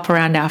show up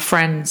around our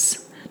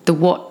friends,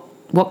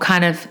 what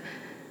kind of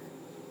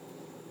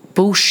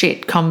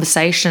bullshit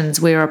conversations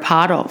we're a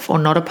part of or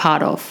not a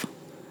part of,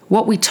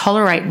 what we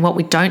tolerate and what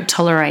we don't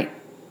tolerate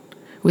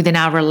within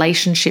our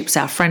relationships,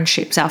 our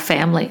friendships, our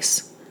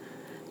families.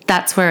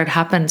 That's where it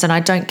happens. And I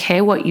don't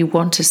care what you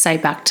want to say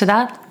back to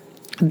that.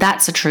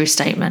 That's a true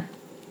statement.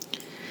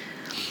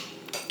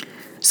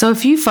 So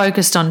if you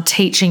focused on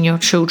teaching your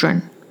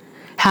children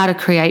how to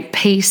create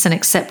peace and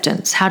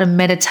acceptance, how to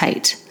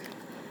meditate,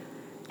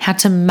 how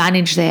to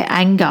manage their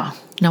anger,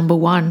 number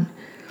one,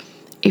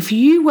 if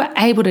you were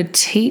able to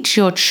teach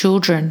your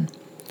children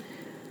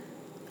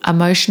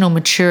emotional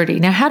maturity.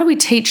 Now, how do we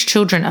teach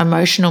children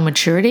emotional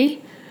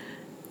maturity?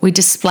 We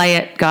display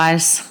it,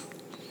 guys.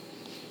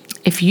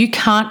 If you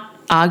can't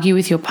argue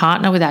with your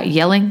partner without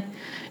yelling,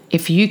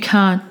 if you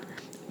can't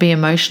be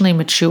emotionally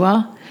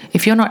mature,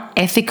 if you're not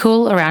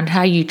ethical around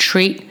how you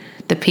treat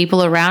the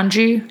people around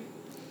you,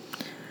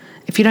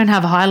 if you don't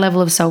have a high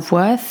level of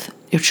self-worth,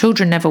 your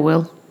children never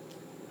will.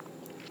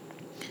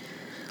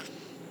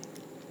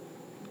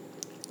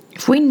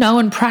 If we know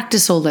and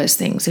practice all those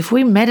things, if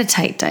we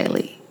meditate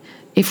daily,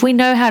 if we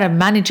know how to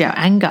manage our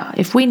anger,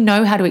 if we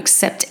know how to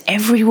accept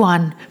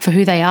everyone for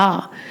who they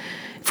are,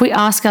 if we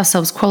ask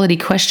ourselves quality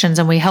questions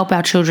and we help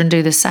our children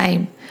do the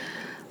same,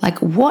 like,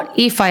 what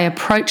if I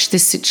approach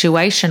this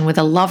situation with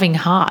a loving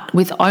heart,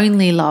 with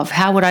only love?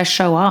 How would I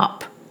show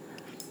up?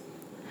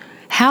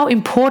 How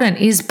important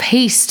is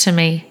peace to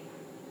me?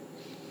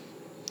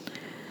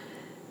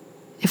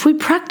 If we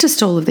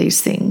practiced all of these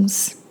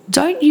things,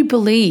 don't you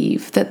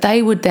believe that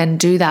they would then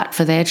do that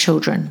for their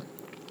children?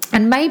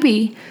 And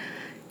maybe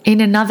in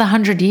another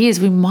 100 years,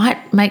 we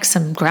might make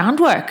some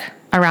groundwork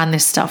around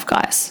this stuff,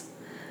 guys.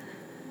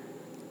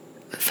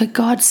 For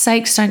God's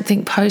sakes, don't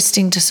think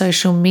posting to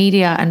social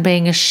media and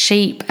being a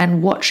sheep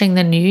and watching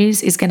the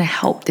news is going to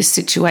help this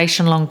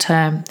situation long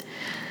term.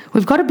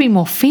 We've got to be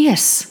more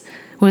fierce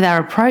with our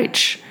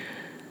approach.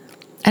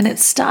 And it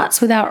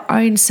starts with our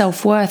own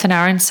self-worth and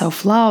our own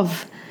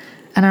self-love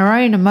and our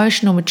own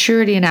emotional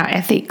maturity and our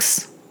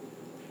ethics.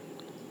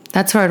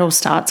 That's where it all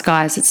starts,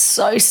 guys. It's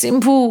so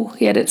simple,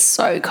 yet it's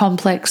so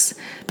complex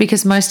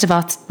because most of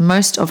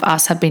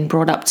us have been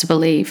brought up to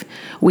believe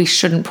we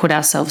shouldn't put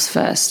ourselves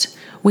first.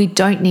 We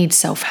don't need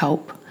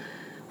self-help.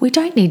 We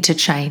don't need to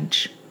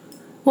change.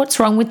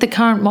 What's wrong with the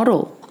current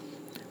model?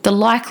 The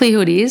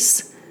likelihood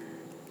is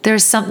there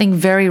is something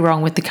very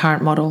wrong with the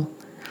current model.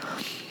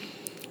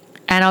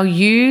 And I'll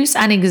use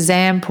an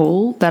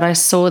example that I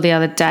saw the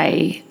other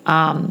day,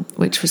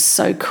 which was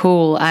so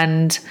cool.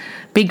 And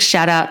big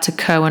shout out to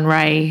Kerwin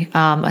Ray.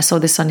 I saw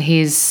this on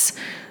his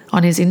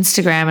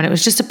Instagram, and it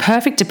was just a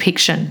perfect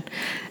depiction.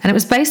 And it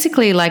was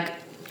basically like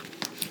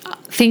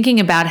thinking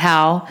about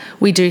how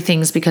we do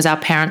things because our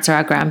parents or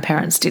our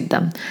grandparents did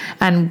them.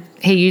 And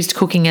he used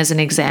cooking as an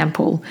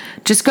example.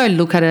 Just go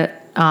look at it.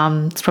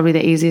 It's probably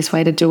the easiest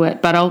way to do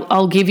it, but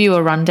I'll give you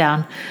a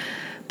rundown.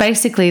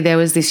 Basically, there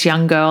was this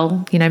young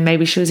girl,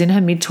 maybe she was in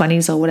her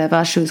mid-20s or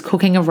whatever. She was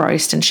cooking a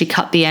roast and she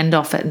cut the end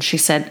off it, and she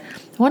said,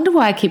 I wonder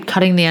why I keep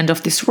cutting the end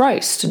off this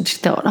roast. And she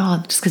thought,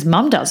 just because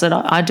Mum does it,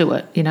 I do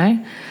it,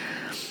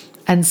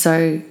 And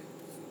so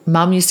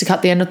Mum used to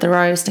cut the end off the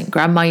roast, and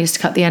Grandma used to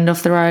cut the end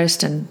off the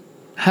roast, and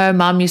her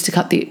mum used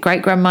to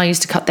great-grandma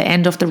used to cut the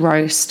end off the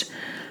roast.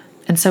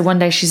 And so one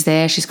day she's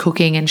there, she's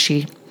cooking, and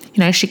she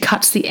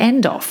cuts the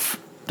end off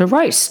the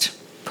roast,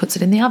 puts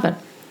it in the oven.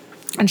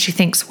 And she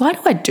thinks, why do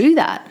I do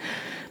that?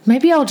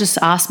 Maybe I'll just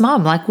ask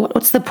Mum,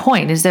 what's the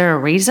point? Is there a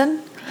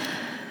reason?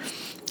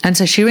 And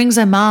so she rings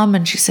her mum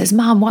and she says,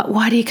 Mum,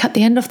 why do you cut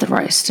the end off the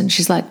roast? And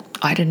she's like,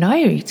 I don't know.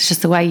 It's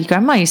just the way your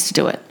grandma used to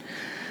do it.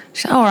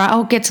 She's like, all right,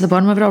 I'll get to the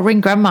bottom of it. I'll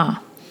ring Grandma.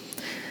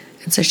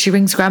 And so she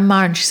rings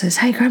Grandma and she says,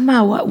 hey,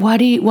 Grandma, why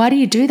do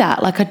you do that?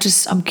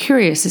 I'm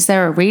curious. Is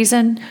there a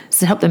reason?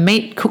 Does it help the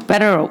meat cook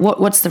better? Or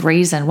what's the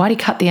reason? Why do you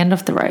cut the end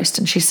off the roast?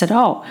 And she said,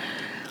 oh,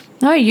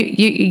 no,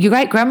 your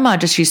great-grandma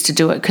just used to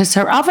do it because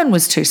her oven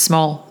was too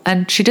small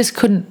and she just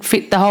couldn't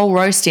fit the whole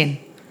roast in.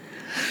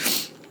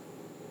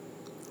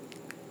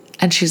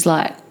 And she's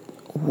like,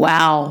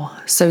 wow.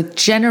 So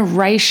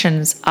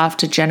generations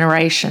after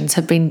generations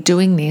have been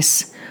doing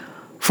this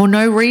for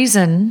no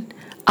reason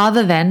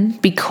other than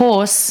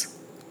because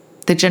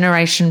the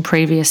generation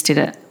previous did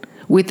it,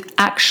 with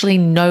actually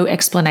no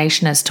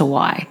explanation as to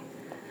why.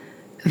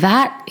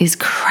 That is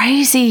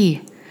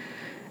crazy.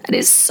 It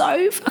is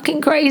so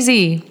fucking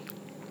crazy.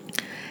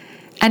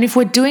 And if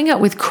we're doing it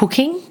with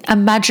cooking,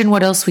 imagine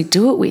what else we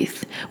do it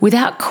with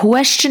without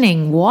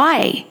questioning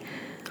why.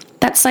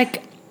 That's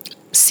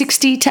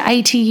 60 to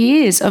 80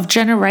 years of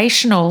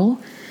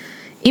generational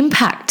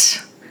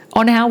impact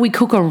on how we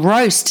cook a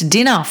roast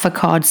dinner, for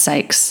God's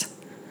sakes.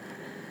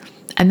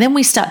 And then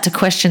we start to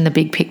question the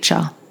big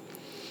picture.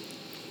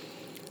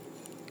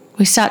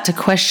 We start to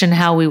question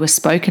how we were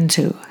spoken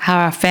to, how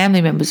our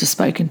family members were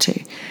spoken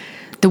to,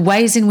 the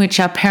ways in which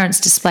our parents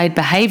displayed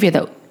behaviour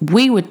that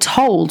we were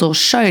told or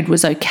showed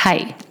was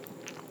okay.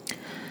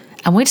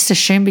 And we just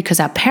assumed because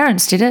our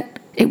parents did it,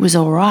 it was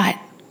all right.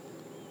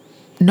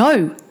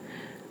 No,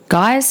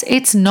 guys,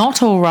 it's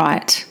not all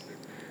right.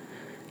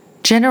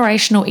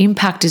 Generational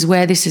impact is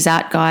where this is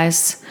at,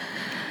 guys.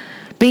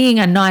 Being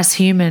a nice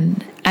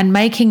human and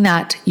making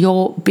that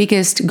your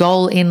biggest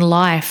goal in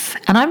life.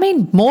 And I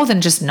mean more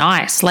than just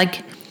nice.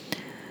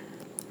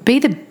 Be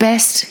the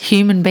best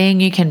human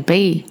being you can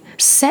be.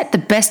 Set the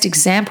best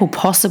example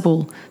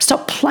possible.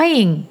 Stop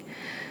playing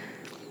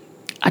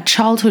a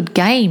childhood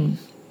game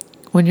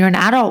when you're an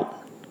adult.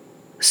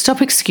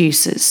 Stop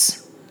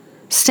excuses.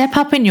 Step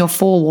up in your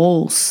four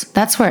walls.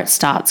 That's where it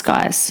starts,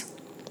 guys.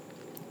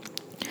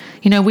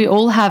 We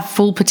all have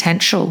full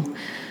potential.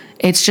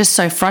 It's just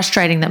so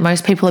frustrating that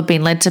most people have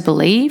been led to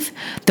believe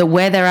that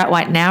where they're at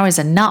right now is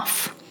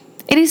enough.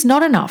 It is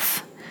not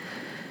enough.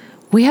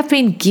 We have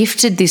been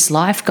gifted this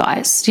life,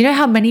 guys. Do you know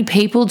how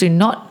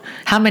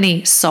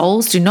many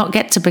souls do not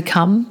get to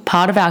become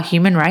part of our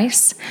human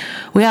race?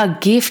 We are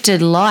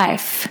gifted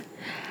life.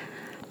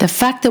 The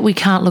fact that we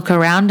can't look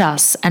around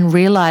us and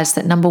realize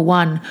that, number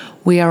one,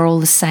 we are all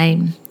the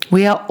same.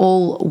 We are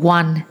all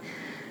one.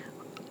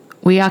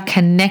 We are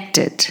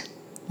connected.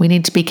 We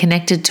need to be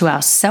connected to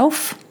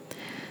ourselves,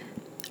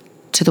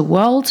 to the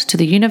world, to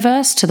the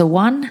universe, to the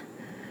one.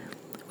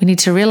 We need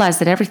to realize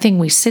that everything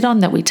we sit on,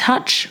 that we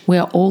touch, we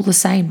are all the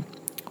same.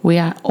 We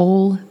are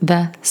all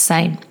the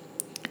same.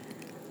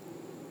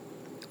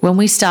 When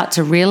we start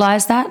to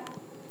realize that,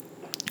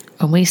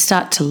 when we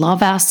start to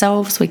love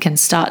ourselves, we can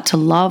start to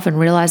love and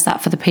realize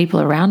that for the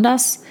people around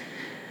us.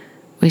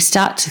 We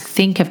start to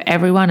think of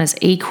everyone as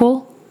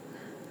equal.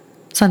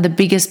 It's one of the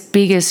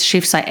biggest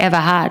shifts I ever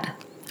had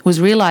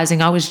was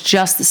realizing I was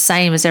just the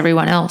same as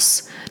everyone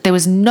else. There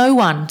was no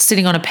one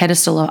sitting on a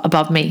pedestal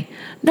above me.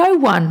 No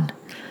one.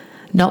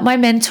 Not my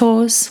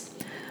mentors,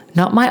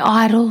 not my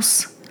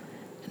idols,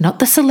 not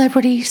the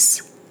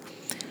celebrities,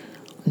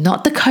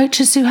 not the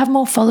coaches who have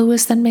more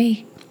followers than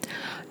me.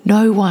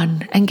 No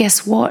one. And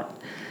guess what?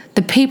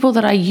 The people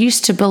that I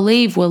used to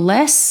believe were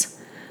less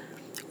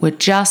were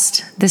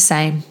just the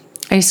same.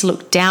 I used to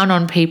look down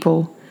on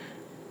people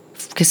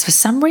because for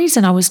some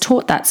reason I was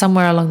taught that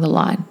somewhere along the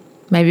line.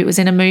 Maybe it was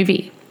in a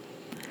movie.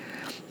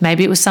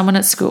 Maybe it was someone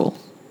at school.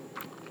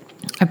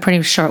 I'm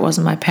pretty sure it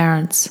wasn't my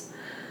parents.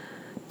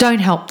 Don't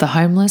help the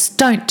homeless.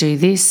 Don't do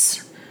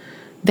this.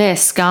 They're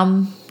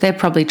scum. They're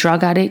probably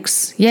drug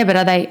addicts. Yeah, but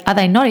are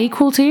they not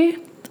equal to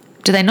you?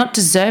 Do they not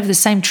deserve the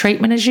same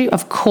treatment as you?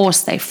 Of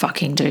course they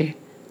fucking do.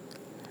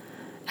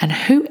 And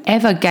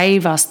whoever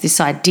gave us this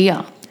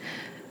idea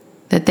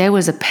that there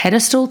was a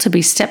pedestal to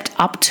be stepped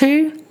up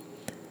to,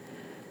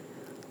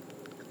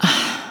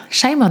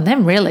 shame on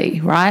them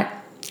really, right?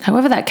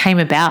 However that came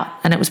about,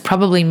 and it was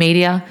probably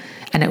media,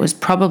 and it was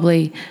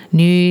probably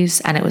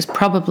news, and it was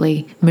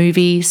probably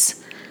movies.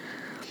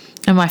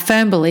 And my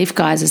firm belief,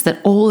 guys, is that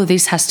all of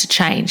this has to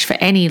change for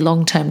any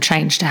long-term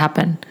change to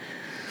happen.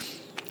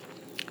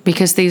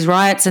 Because these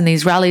riots and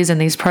these rallies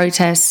and these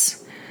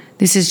protests,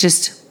 this is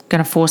just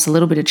going to force a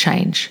little bit of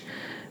change.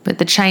 But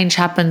the change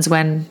happens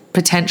when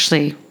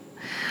potentially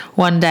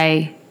one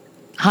day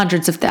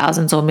hundreds of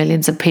thousands or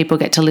millions of people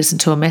get to listen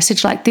to a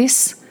message like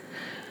this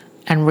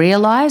and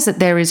realize that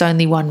there is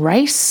only one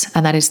race,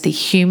 and that is the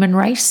human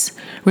race.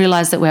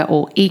 Realize that we're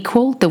all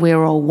equal, that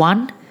we're all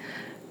one,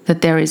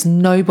 that there is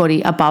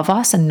nobody above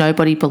us and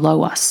nobody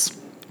below us.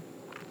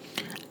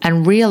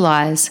 And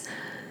realize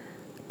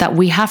that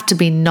we have to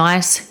be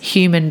nice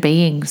human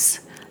beings.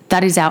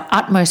 That is our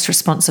utmost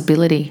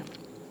responsibility.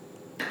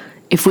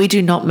 If we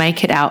do not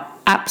make it our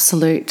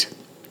absolute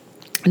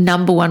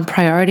number one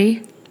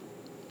priority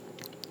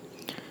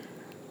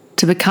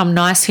to become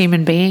nice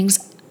human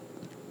beings,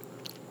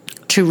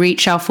 to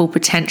reach our full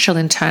potential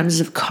in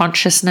terms of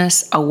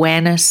consciousness,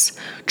 awareness,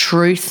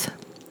 truth,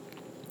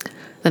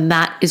 then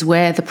that is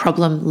where the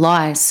problem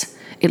lies.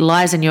 It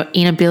lies in your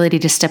inability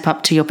to step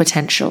up to your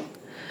potential.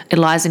 It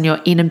lies in your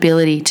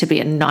inability to be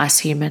a nice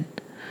human.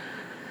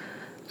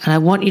 And I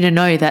want you to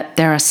know that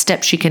there are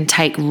steps you can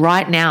take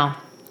right now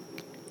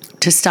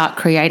to start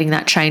creating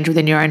that change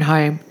within your own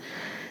home.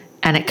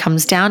 And it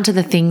comes down to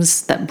the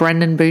things that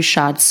Brendon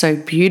Burchard so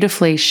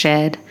beautifully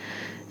shared,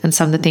 and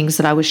some of the things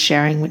that I was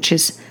sharing, which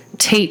is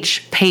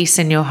teach peace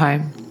in your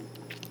home,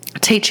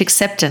 teach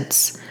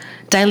acceptance,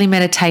 daily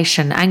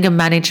meditation, anger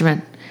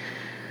management.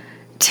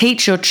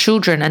 Teach your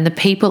children and the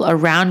people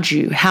around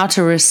you how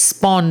to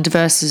respond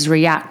versus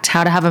react,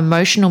 how to have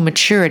emotional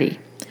maturity,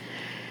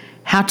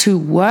 how to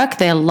work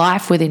their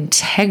life with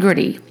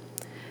integrity,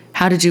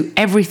 how to do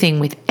everything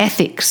with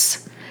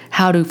ethics,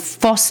 how to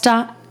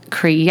foster,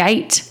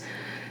 create,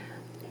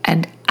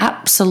 and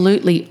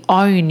absolutely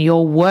own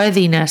your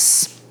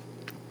worthiness,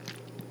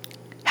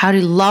 how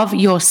to love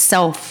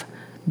yourself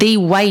the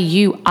way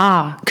you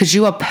are, because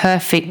you are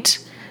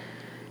perfect,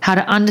 how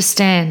to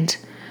understand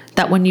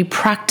that when you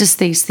practice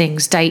these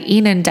things day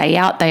in and day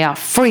out, they are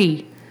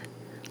free.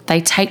 They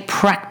take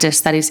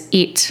practice. That is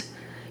it.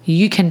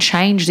 You can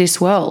change this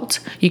world.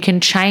 You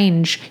can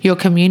change your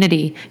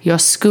community, your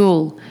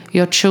school,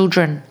 your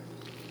children.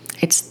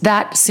 It's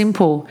that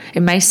simple.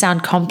 It may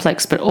sound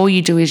complex, but all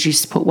you do is you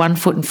just put one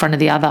foot in front of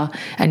the other,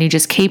 and you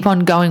just keep on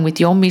going with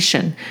your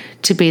mission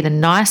to be the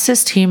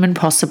nicest human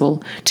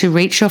possible, to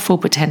reach your full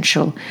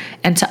potential,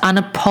 and to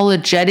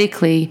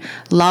unapologetically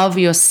love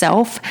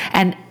yourself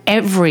and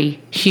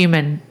every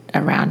human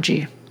around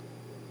you.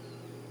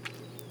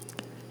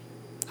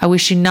 I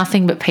wish you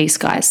nothing but peace,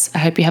 guys. I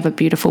hope you have a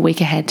beautiful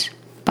week ahead.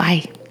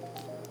 Bye.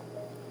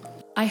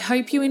 I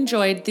hope you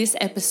enjoyed this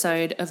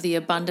episode of the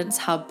Abundance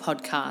Hub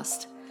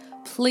podcast.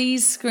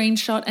 Please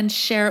screenshot and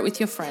share it with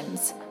your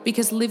friends,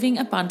 because living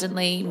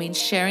abundantly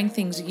means sharing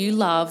things you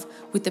love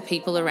with the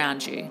people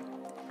around you.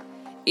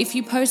 If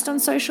you post on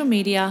social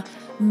media,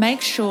 make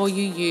sure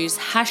you use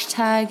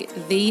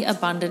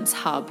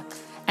 #TheAbundanceHub.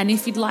 And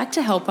if you'd like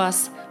to help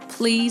us,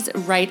 please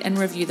rate and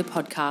review the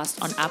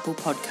podcast on Apple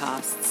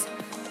Podcasts.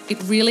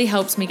 It really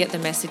helps me get the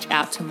message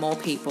out to more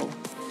people.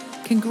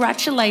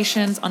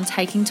 Congratulations on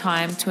taking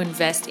time to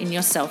invest in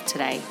yourself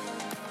today.